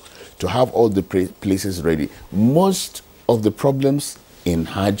 2024 to have all the places ready. Most of the problems in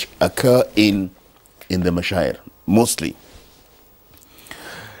Hajj occur in the Mashayir, mostly.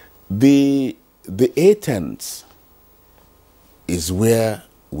 The A tents is where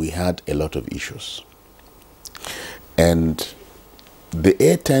we had a lot of issues. And the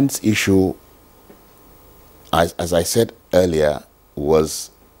A tents issue, as I said earlier,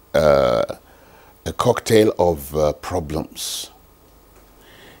 was a cocktail of problems,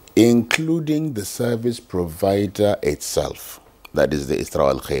 including the service provider itself, that is the Ithra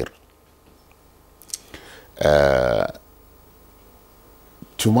al-Khair.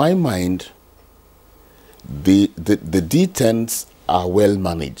 To my mind, the detents are well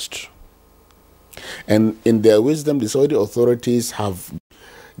managed. And in their wisdom, the Saudi authorities have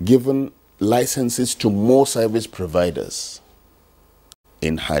given licenses to more service providers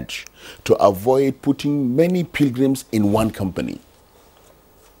in Hajj to avoid putting many pilgrims in one company.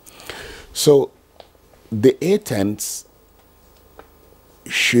 So the A tents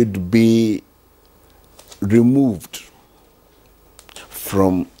should be removed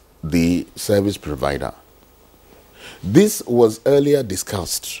from the service provider. This was earlier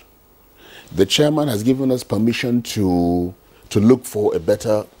discussed. The chairman has given us permission to look for a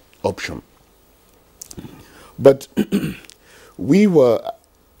better option. But we were,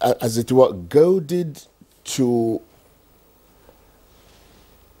 as it were, goaded to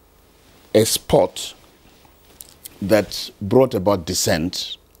a spot that brought about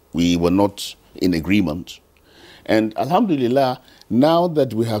dissent. We were not in agreement. And alhamdulillah, now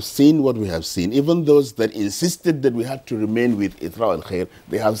that we have seen what we have seen, even those that insisted that we had to remain with Ithra al-Khair,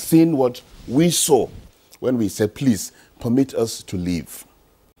 they have seen what we saw when we said, please, permit us to leave.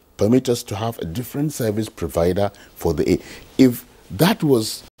 Permit us to have a different service provider for the A. If that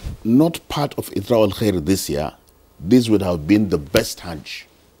was not part of Ithra al-Khair this year, this would have been the best Hajj.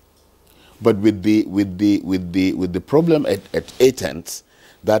 But with the problem at A tents,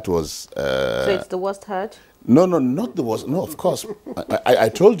 that was... so it's the worst Hajj? No, not the worst. No, of course. I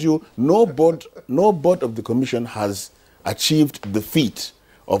told you, no board of the commission has achieved the feat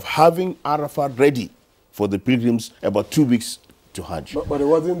of having Arafat ready for the pilgrims about 2 weeks to Hajj. But it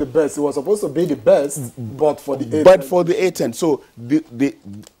wasn't the best. It was supposed to be the best, but for the A tent. But for the A tent. So the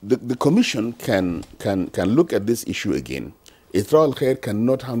commission can look at this issue again. Ithra al-Khair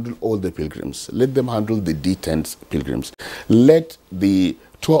cannot handle all the pilgrims. Let them handle the D-tent pilgrims. Let the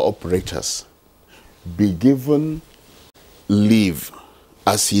tour operators be given leave,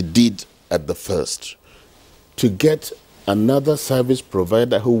 as he did at the first, to get another service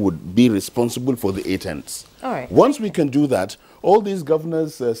provider who would be responsible for the A tents. All right. Once we can do that, all these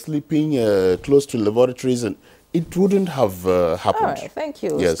governors sleeping close to laboratories, and it wouldn't have happened. All right, thank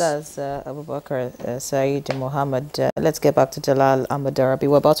you, Yes. Ustaz Abubakar Saeed Mohammed. Let's get back to Jalal Ahmad Darabi.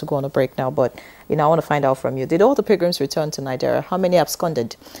 We're about to go on a break now, but I want to find out from you. Did all the pilgrims return to Nigeria? How many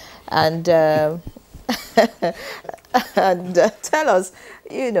absconded? And and tell us,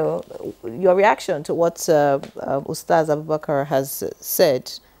 your reaction to what Ustaz Abubakar has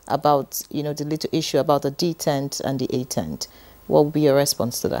said about, the little issue about the D tent and the A tent. What would be your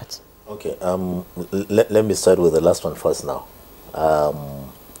response to that? Okay, let me start with the last one first now.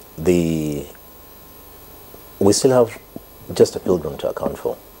 We still have just a pilgrim to account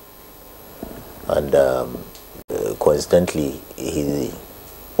for. And coincidentally, he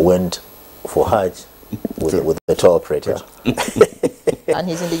went for Hajj with the tour operator. And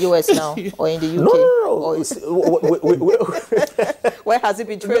he's in the US now, or in the UK? No. Where has he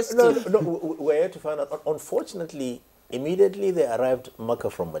been traced to? No, we're here to find out. Unfortunately, immediately they arrived Makkah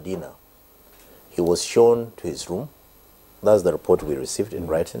from Medina, he was shown to his room. That's the report we received in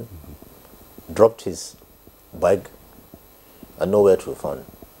writing. Dropped his bag and nowhere to be found.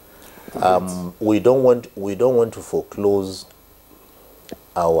 We don't want to foreclose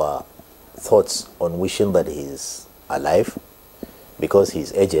our thoughts on wishing that he's alive, because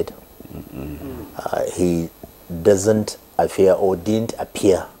he's aged. He doesn't appear, or didn't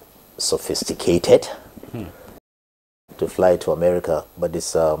appear, sophisticated to fly to America, but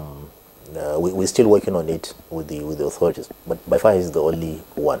it's we're still working on it with the authorities. But by far, he's the only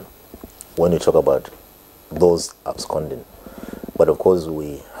one when you talk about those absconding. But of course,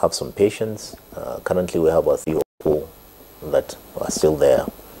 we have some patients. Currently, we have about 3 or 4 that are still there.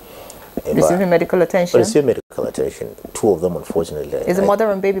 Receiving medical attention? Receiving medical attention. 2 of them, unfortunately. Is the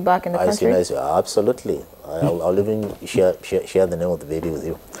mother and baby back in the country? Absolutely. I'll even share the name of the baby with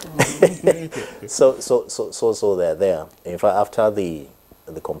you. So they're there. In fact, after the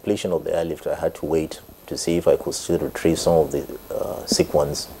completion of the airlift, I had to wait to see if I could still retrieve some of the sick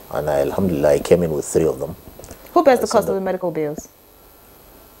ones. And alhamdulillah, I came in with 3 of them. Who bears the cost of the medical bills?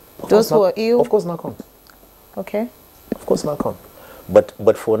 Those who are ill? Of course, NACON. Okay. Of course, NACON.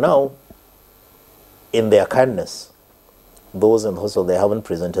 But for now, in their kindness, those in the hospital, they haven't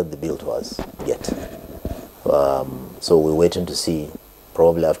presented the bill to us yet. So we're waiting to see.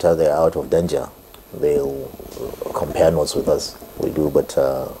 Probably after they're out of danger, they'll compare notes with us. We do, but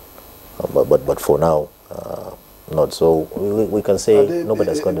for now, not. So we can say nobody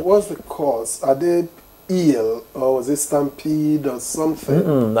has got it. What's the cause? Are they ill, or was it stampede or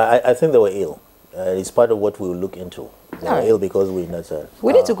something? I think they were ill. It's part of what we will look into. They were ill because we need to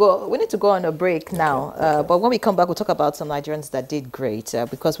go. We need to go on a break now. Okay. But when we come back, we'll talk about some Nigerians that did great.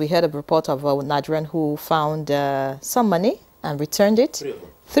 Because we heard a report of a Nigerian who found some money and returned it. 3 of them.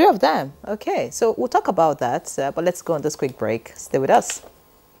 3 of them. Okay. So we'll talk about that. But let's go on this quick break. Stay with us.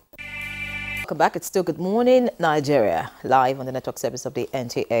 Welcome back. It's still Good Morning Nigeria, live on the network service of the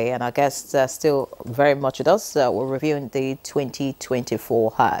NTA, and our guests are still very much with us. We're reviewing the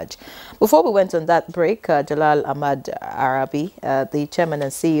 2024 Hajj. Before we went on that break, Jalal Ahmad Arabi, the chairman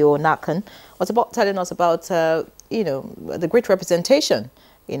and CEO NACON, was telling us about the great representation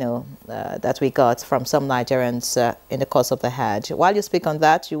that we got from some Nigerians in the course of the Hajj. While you speak on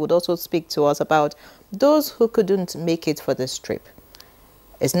that, you would also speak to us about those who couldn't make it for this trip.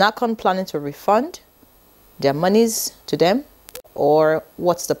 Is NACON planning to refund their monies to them, or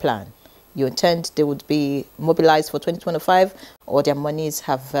what's the plan? You intend they would be mobilized for 2025, or their monies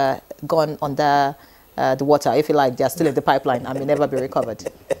have gone under the water, if you like, they're still in the pipeline and may never be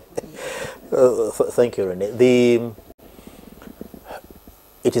recovered? Thank you, Renee.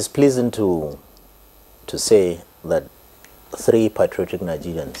 It is pleasing to say that 3 patriotic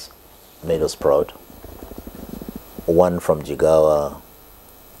Nigerians made us proud. 1 from Jigawa,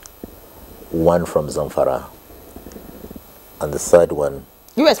 1 from Zamfara, and the 3rd one.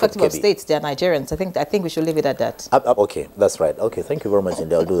 Irrespective of states, they are Nigerians. I think we should leave it at that. Okay, that's right. Okay, thank you very much,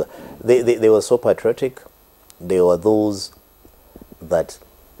 and I'll do that. They were so patriotic. They were those that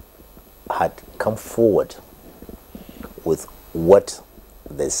had come forward with what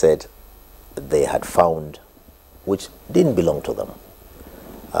they said they had found, which didn't belong to them.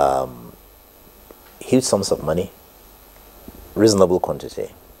 Huge sums of money, reasonable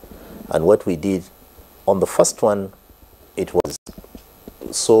quantity. And what we did on the first one, it was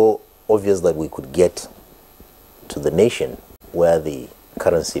so obvious that we could get to the nation where the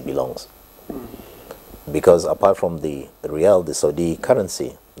currency belongs. Because apart from the real, the Saudi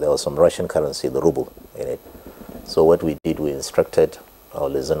currency, there was some Russian currency, the ruble, in it. So what we did, we instructed our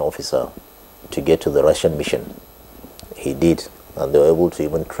liaison officer to get to the Russian mission. He did, and they were able to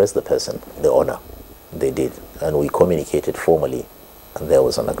even trace the person, the owner. They did, and we communicated formally, and there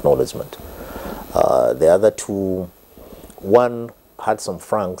was an acknowledgement. The other 2, 1 had some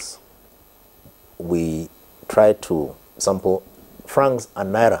francs. We tried to sample francs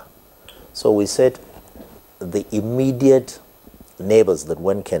and naira. So we said the immediate neighbors that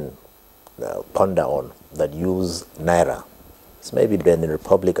one can ponder on that use naira, it's maybe Benin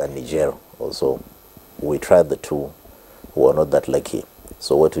Republic and Niger also. We tried the 2 who were not that lucky.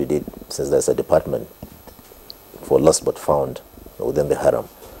 So what we did, since there's a department for lost but found within the Haram,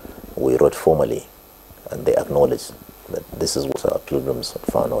 we wrote formally, and they acknowledged that this is what our pilgrims had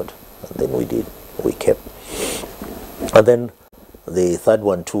found out. And then we kept. And then the 3rd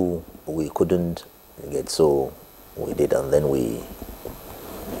one too, we couldn't get, so we did, and then we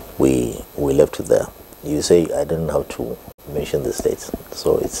left it there. You say I didn't have to mention the states,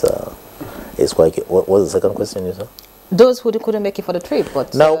 so it's quite. What was the second question you said? Those who couldn't make it for the trip,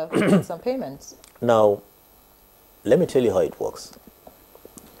 but now some payments. Now, let me tell you how it works.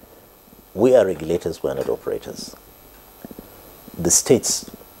 We are regulators, we are not operators. The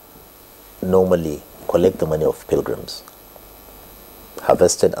states normally collect the money of pilgrims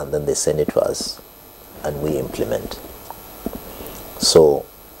harvested, and then they send it to us and we implement. So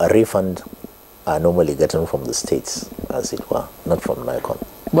a refund are normally gotten from the states, as it were, not from NICON.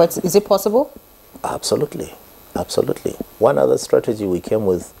 But is it possible? Absolutely, absolutely. One other strategy we came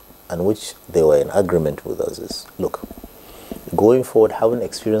with, and which they were in agreement with us, is, look, going forward, having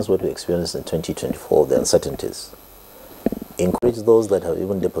experienced what we experienced in 2024, the uncertainties, encourage those that have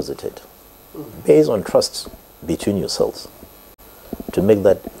even deposited, based on trust between yourselves, to make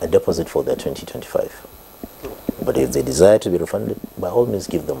that a deposit for their 2025. But if they desire to be refunded, by all means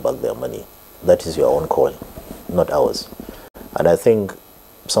give them back their money. That is your own call, not ours. And I think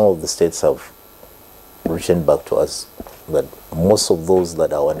some of the states have written back to us that most of those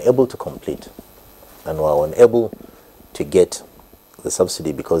that are unable to complete and were unable to get the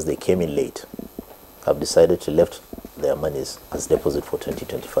subsidy because they came in late have decided to left their monies as deposit for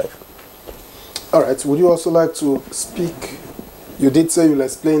 2025. All right. Would you also like to speak? You did say you'll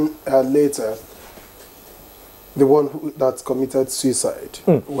explain later. The one that committed suicide.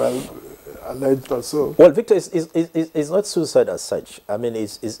 Well, alleged or so. Well, Victor, is not suicide as such. I mean,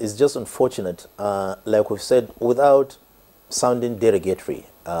 it's just unfortunate. Like we've said, without sounding derogatory,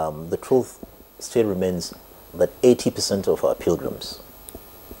 the truth still remains that 80% of our pilgrims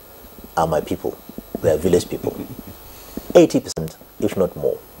are my people. They are village people. 80%, if not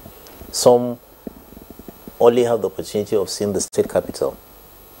more. Some only have the opportunity of seeing the state capital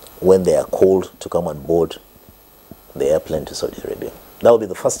when they are called to come on board the airplane to Saudi Arabia. That will be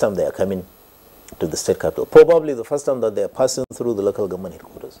the first time they are coming to the state capital. Probably the first time that they are passing through the local government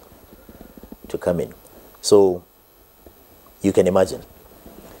headquarters to come in. So you can imagine.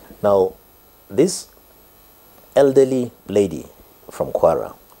 Now, this elderly lady from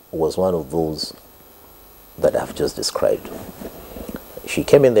Kwara was one of those that I've just described. She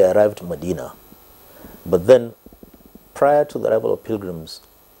came in, they arrived in Medina. But then, prior to the arrival of pilgrims,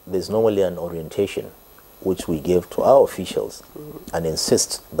 there's normally an orientation which we gave to our officials and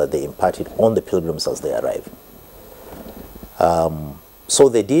insist that they impart it on the pilgrims as they arrive. So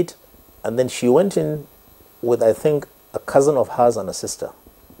they did, and then she went in with, I think, a cousin of hers and a sister.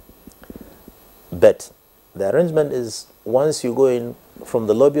 But the arrangement is, once you go in from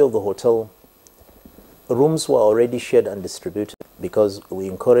the lobby of the hotel, rooms were already shared and distributed because we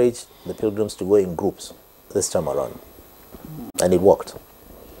encouraged the pilgrims to go in groups this time around. And it worked.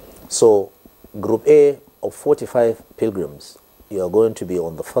 So Group A of 45 pilgrims, you are going to be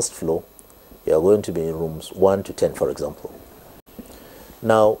on the first floor. You are going to be in rooms 1 to 10, for example.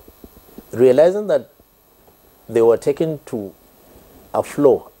 Now, realizing that they were taken to a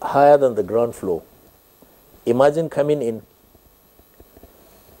floor higher than the ground floor, imagine coming in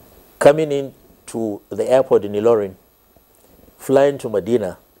to the airport in Ilorin, flying to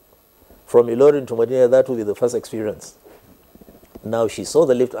Medina. From Ilorin to Medina, that will be the first experience. Now, she saw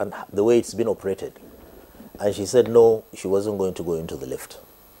the lift and the way it's been operated. And she said, no, she wasn't going to go into the lift.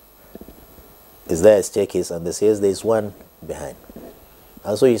 Is there a staircase? And they say, yes, there's one behind.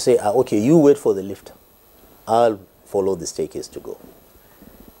 And so you say, okay, you wait for the lift. I'll follow the staircase to go.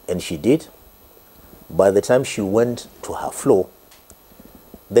 And she did. By the time she went to her floor,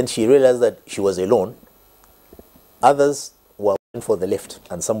 then she realized that she was alone. Others were waiting for the lift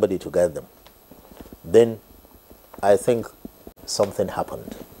and somebody to guide them. Then I think something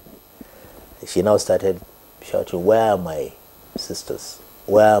happened. She now started shouting, where are my sisters?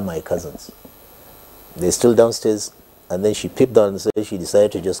 Where are my cousins? They're still downstairs. And then she peeped down and said she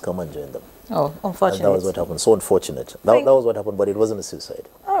decided to just come and join them. Oh, unfortunate. And that was what happened. So unfortunate. That was what happened, but it wasn't a suicide.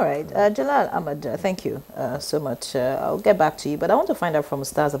 All right. Jalal Ahmad, thank you so much. I'll get back to you, but I want to find out from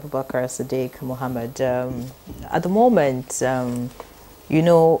Ustaz Abubakar Sadiq Muhammad. At the moment, you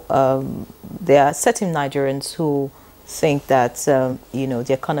know, there are certain Nigerians who think that, you know,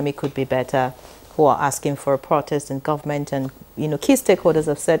 the economy could be better, who are asking for a protest in government, and, you know, key stakeholders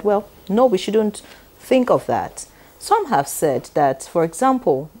have said, well, no, we shouldn't think of that. Some have said that, for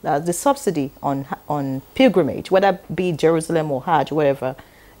example, the subsidy on pilgrimage, whether it be Jerusalem or Hajj, wherever,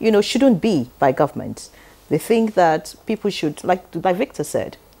 you know, shouldn't be by government. They think that people should, like Victor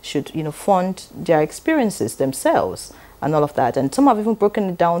said, should, you know, fund their experiences themselves and all of that. And some have even broken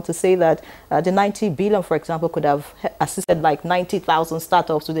it down to say that the 90 billion, for example, could have assisted like 90,000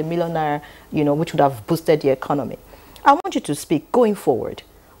 startups with $1 million, you know, which would have boosted the economy. I want you to speak going forward.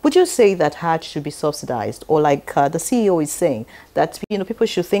 Would you say that Hajj should be subsidized, or like the CEO is saying, that, you know, people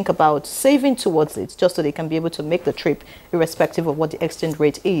should think about saving towards it just so they can be able to make the trip irrespective of what the exchange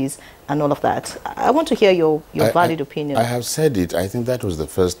rate is and all of that? I want to hear your valid opinion. I have said it. I think that was the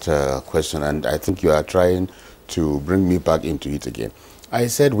first question, and I think you are trying to bring me back into it again. I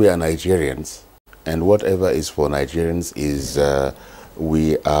said we are Nigerians, and whatever is for Nigerians is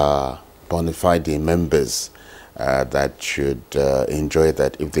we bonify the members that should enjoy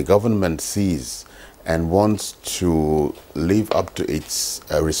that. If the government sees and wants to live up to its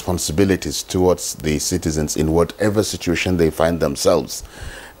responsibilities towards the citizens in whatever situation they find themselves,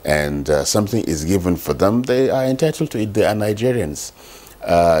 and something is given for them, they are entitled to it. They are Nigerians.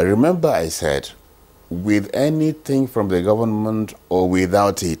 Remember I said, with anything from the government or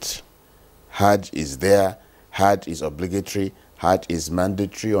without it, Hajj is there, Hajj is obligatory, Hajj is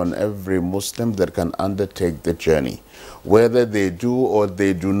mandatory on every Muslim that can undertake the journey. Whether they do or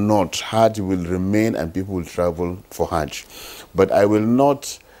they do not, Hajj will remain and people will travel for Hajj. But I will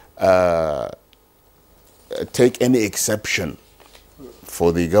not take any exception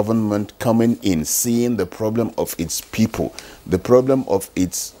for the government coming in, seeing the problem of its people, the problem of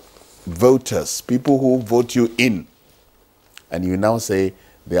its voters, people who vote you in, and you now say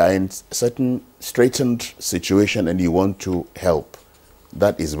they are in certain straitened situation and you want to help.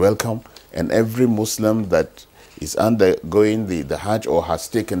 That is welcome, and every Muslim that is undergoing the Hajj or has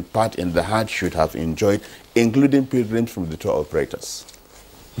taken part in the Hajj should have enjoyed, including pilgrims from the tour operators.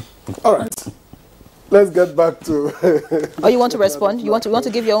 All right. Let's get back to... Oh, you want to respond? You want to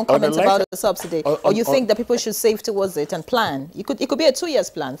give your own comments about the subsidy? Or you think that people should save towards it and plan? It could be a 2 years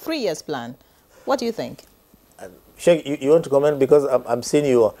plan, 3 years plan. What do you think? Sheikh, you want to comment? Because I'm seeing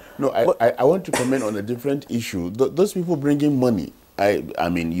you... No, I want to comment on a different issue. Those people bringing money. I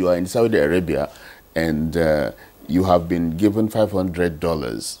mean, you are in Saudi Arabia and you have been given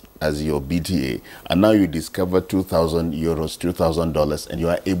 $500 as your BTA, and now you discover 2,000 euros, $2,000, and you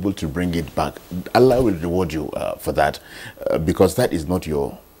are able to bring it back. Allah will reward you for that, because that is not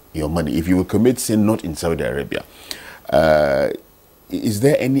your money. If you will commit sin not in Saudi Arabia, is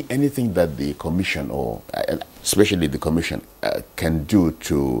there anything that the commission, or especially the commission, can do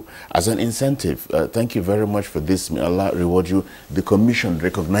to, as an incentive? Thank you very much for this. May Allah reward you. The commission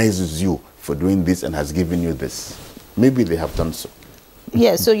recognizes you for doing this and has given you this. Maybe they have done so.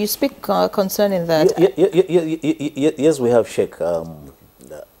 Yeah, so you speak concerning that. Yes, we have, Sheikh.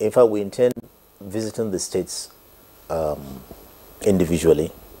 In fact, we intend visiting the states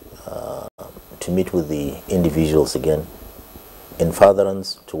individually to meet with the individuals again in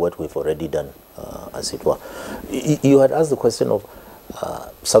furtherance to what we've already done, as it were. You had asked the question of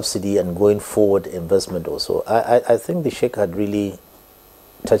subsidy and going forward investment also. I think the Sheikh had really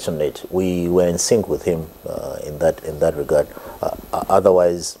touched on it. We were in sync with him in that regard.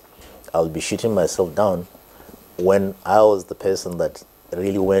 Otherwise, I'll be shooting myself down when I was the person that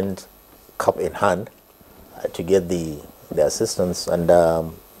really went cup in hand to get the assistance. And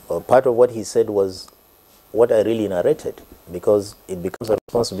part of what he said was what I really narrated, because it becomes a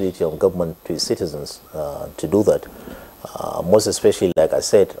responsibility of government to its citizens to do that. Most especially, like I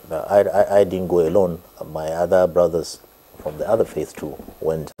said, I didn't go alone. My other brothers from the other faith too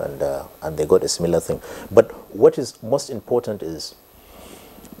went, and they got a similar thing. But what is most important is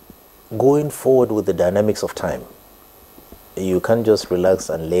going forward with the dynamics of time. You can't just relax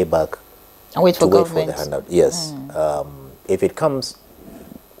and lay back and wait for government. The handout. Yes. If it comes,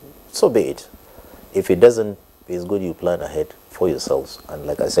 so be it. If it doesn't, it's good you plan ahead for yourselves. And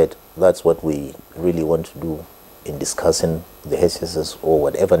like I said, that's what we really want to do in discussing the HSS, or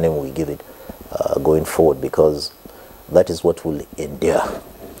whatever name we give it, going forward, because that is what will endure,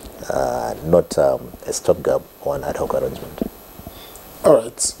 not a stopgap or an ad hoc arrangement. All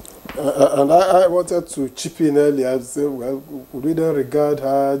right. And I wanted to chip in earlier and say, well, we don't regard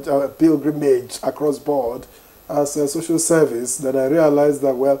Hajj, pilgrimage across board as a social service. Then I realized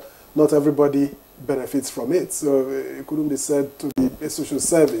that, well, not everybody benefits from it. So it couldn't be said to be a social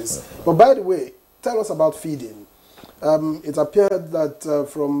service. But by the way, tell us about feeding. It appeared that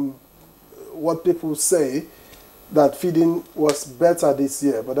from what people say, that feeding was better this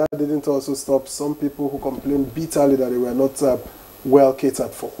year, but that didn't also stop some people who complained bitterly that they were not well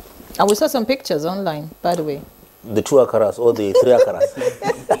catered for. And we saw some pictures online, by the way. The 2 akaras or the 3 akaras.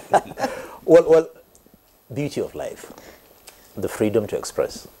 well, beauty of life, the freedom to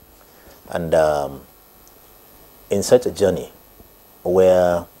express. And in such a journey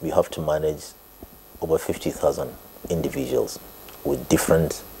where we have to manage over 50,000 individuals with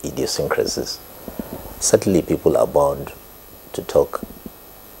different idiosyncrasies, certainly people are bound to talk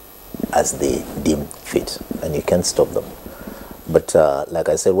as they deem fit, and you can't stop them. But like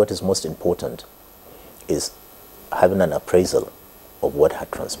I said, what is most important is having an appraisal of what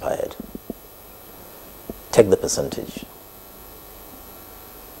had transpired. Take the percentage.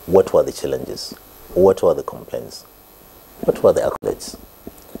 What were the challenges? What were the complaints? What were the accolades?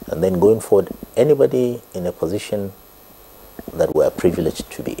 And then going forward, anybody in a position that we are privileged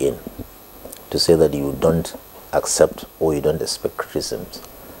to be in, to say that you don't accept or you don't expect criticisms,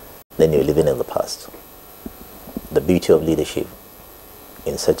 then you're living in the past. The beauty of leadership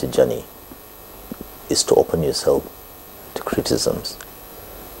in such a journey is to open yourself to criticisms.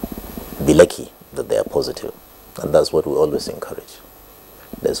 Be lucky that they are positive, and that's what we always encourage.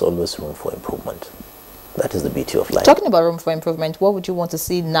 There's always room for improvement. That is the beauty of life. Talking about room for improvement, what would you want to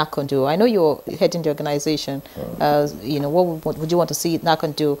see NACON do? I know you're heading the organization. What would you want to see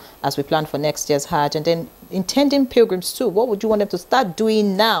NACON do as we plan for next year's Hajj? And then intending pilgrims too, what would you want them to start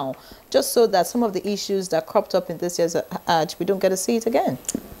doing now, just so that some of the issues that cropped up in this year's Hajj, we don't get to see it again?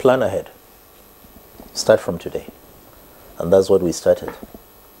 Plan ahead. Start from today. And that's what we started.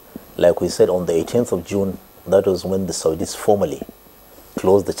 Like we said, on the 18th of June, that was when the Saudis formally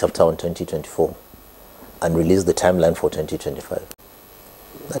closed the chapter on 2024 and released the timeline for 2025.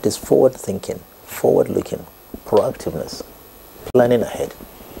 That is forward thinking, forward looking, proactiveness, planning ahead.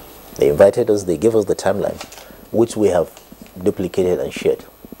 They invited us, they gave us the timeline, which we have duplicated and shared.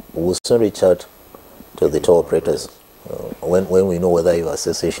 We'll soon reach out to the tour operators when we know whether your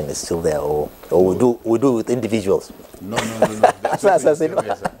association is still there, or we do with individuals. No.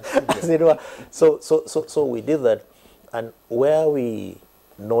 So we did that, and where we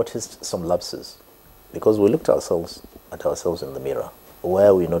noticed some lapses, because we looked at ourselves in the mirror,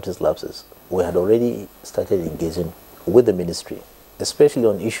 where we noticed lapses, we had already started engaging with the ministry, especially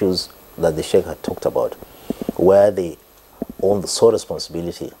on issues that the Sheikh had talked about, where they own the sole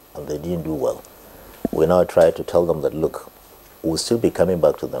responsibility and they didn't do well. We now try to tell them that, look, we'll still be coming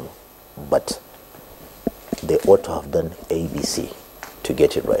back to them, but they ought to have done ABC to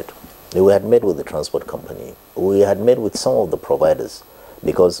get it right. We had met with the transport company. We had met with some of the providers,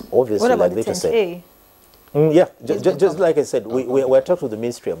 because obviously, what about like the they said, just like I said, we talked to the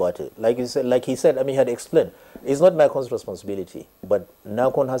ministry about it. Like he said, I mean, he had explained, it's not NACON's responsibility, but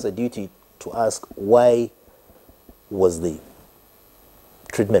NACON has a duty to ask why was the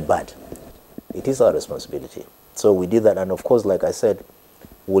treatment bad. It is our responsibility. So we did that, and of course, like I said,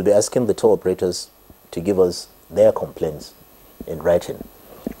 we'll be asking the tour operators to give us their complaints in writing.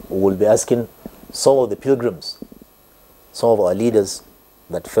 We'll be asking some of the pilgrims, some of our leaders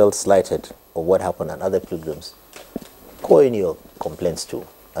that felt slighted or what happened, and other pilgrims, call in your complaints too,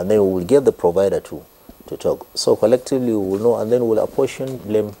 and then we will get the provider to talk. So collectively we will know, and then we'll apportion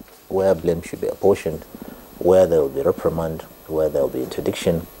blame where blame should be apportioned, where there will be reprimand, where there will be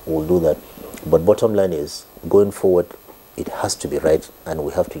interdiction. We'll do that. But bottom line is, going forward, it has to be right, and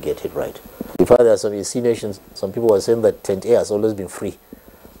we have to get it right. In fact, there are some insinuations. Some people are saying that NTA has always been free,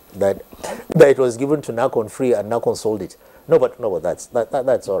 that it was given to NACON free and NACON sold it. No, but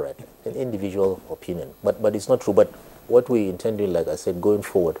that's all right. An individual opinion, but it's not true. But what we intend doing, like I said, going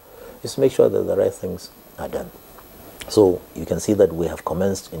forward, is to make sure that the right things are done. So you can see that we have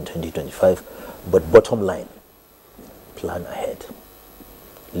commenced in 2025. But bottom line, plan ahead.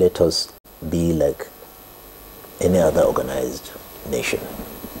 Let us be like any other organized nation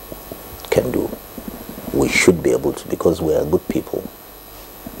can do. We should be able to, because we are good people.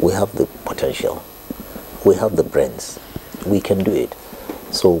 We have the potential. We have the brains. We can do it.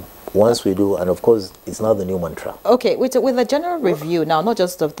 So once we do, and of course, it's now the new mantra. Okay, with a general review now, not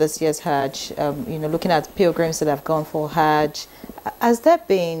just of this year's Hajj, looking at pilgrims that have gone for Hajj, has there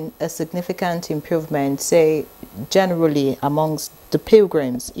been a significant improvement, say, generally amongst the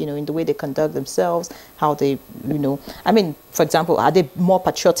pilgrims, in the way they conduct themselves, how they, I mean, for example, are they more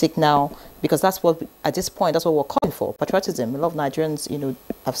patriotic now? Because that's what, at this point, that's what we're calling for, patriotism. A lot of Nigerians,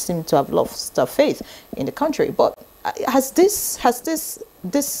 have seemed to have lost their faith in the country. But has this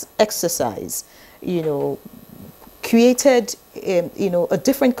exercise, created, a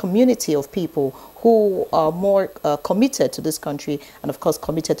different community of people who are more committed to this country and, of course,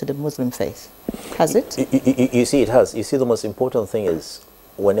 committed to the Muslim faith? Has it? You see, it has. You see, the most important thing is,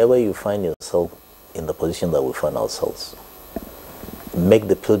 whenever you find yourself in the position that we find ourselves, make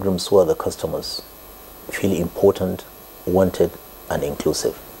the pilgrims who are the customers feel important, wanted, and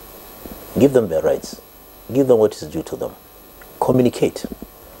inclusive. Give them their rights. Give them what is due to them. Communicate.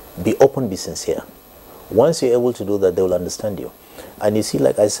 Be open, be sincere. Once you're able to do that, they will understand you. And you see,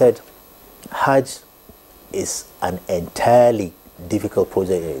 like I said, Hajj is an entirely difficult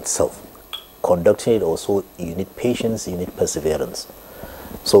project in itself. Conducting it also, you need patience, you need perseverance.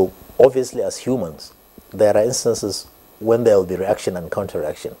 So obviously, as humans, there are instances when there will be reaction and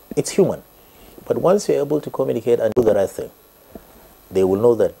counter-reaction. It's human. But once you're able to communicate and do the right thing, they will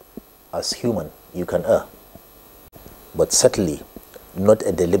know that as human, you can err. But certainly not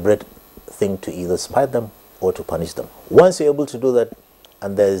a deliberate thing to either spite them or to punish them. Once you're able to do that,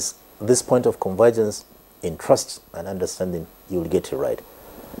 and there's this point of convergence in trust and understanding, you will get it right.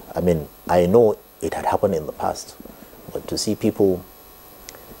 I mean, I know it had happened in the past. But to see people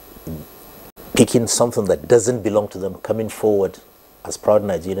picking something that doesn't belong to them, coming forward as proud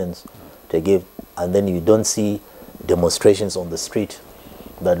Nigerians to give, and then you don't see demonstrations on the street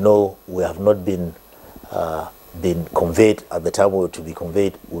that no, we have not been conveyed at the time we were to be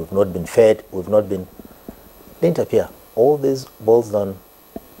conveyed, we've not been fed, we've not been, didn't appear. All this boils down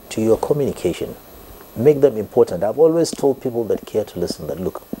to your communication. Make them important. I've always told people that care to listen that,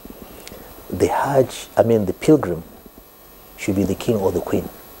 look, the Hajj, the pilgrim should be the king or the queen,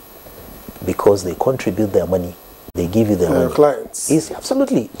 because they contribute their money, they give you their money. Clients.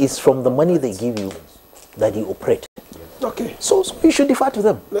 Absolutely, it's from the money they give you that you operate. Okay. So you should defer to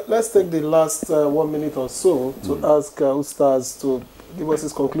them. Let's take the last 1 minute or so to ask Ustaz to give us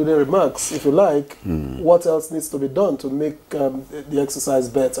his concluding remarks, if you like. What else needs to be done to make the exercise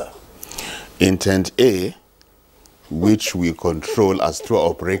better? Intent A, which we control as tour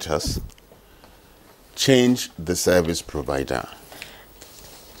operators, change the service provider.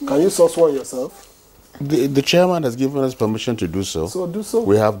 Can you source one yourself? The chairman has given us permission to do so. So do so.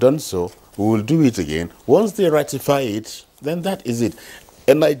 We have done so. We will do it again. Once they ratify it, then that is it.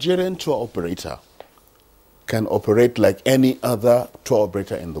 A Nigerian tour operator can operate like any other tour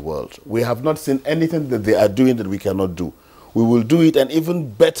operator in the world. We have not seen anything that they are doing that we cannot do. We will do it, and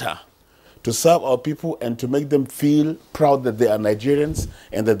even better, to serve our people and to make them feel proud that they are Nigerians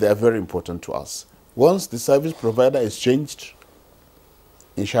and that they are very important to us. Once the service provider is changed,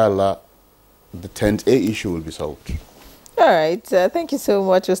 inshallah, the Tent A issue will be solved. All right. Thank you so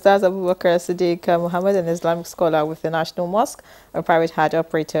much, Ustaz Abubakar Siddiq Muhammad, an Islamic scholar with the National Mosque, a private Hajj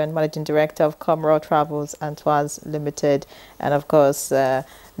operator and managing director of Comroe Travels and Tours Limited, and of course, the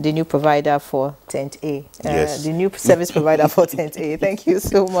new provider for Tent A. Yes. The new service provider for Tent A. Thank you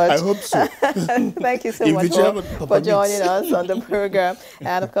so much. I hope so. Thank you so much for joining us on the program.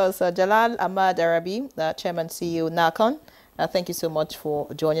 And of course, Jalal Ahmad Arabi, the Chairman CEO, NACON. Thank you so much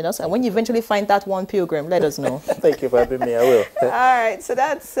for joining us. And when you eventually find that one pilgrim, let us know. Thank you for having me. I will. All right. So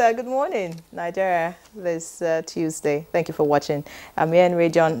that's Good Morning, Nigeria, this Tuesday. Thank you for watching. I'm Ian Ray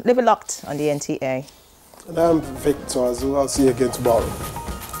John. Live it locked on the NTA. And I'm Victor Azu. I'll see you again tomorrow.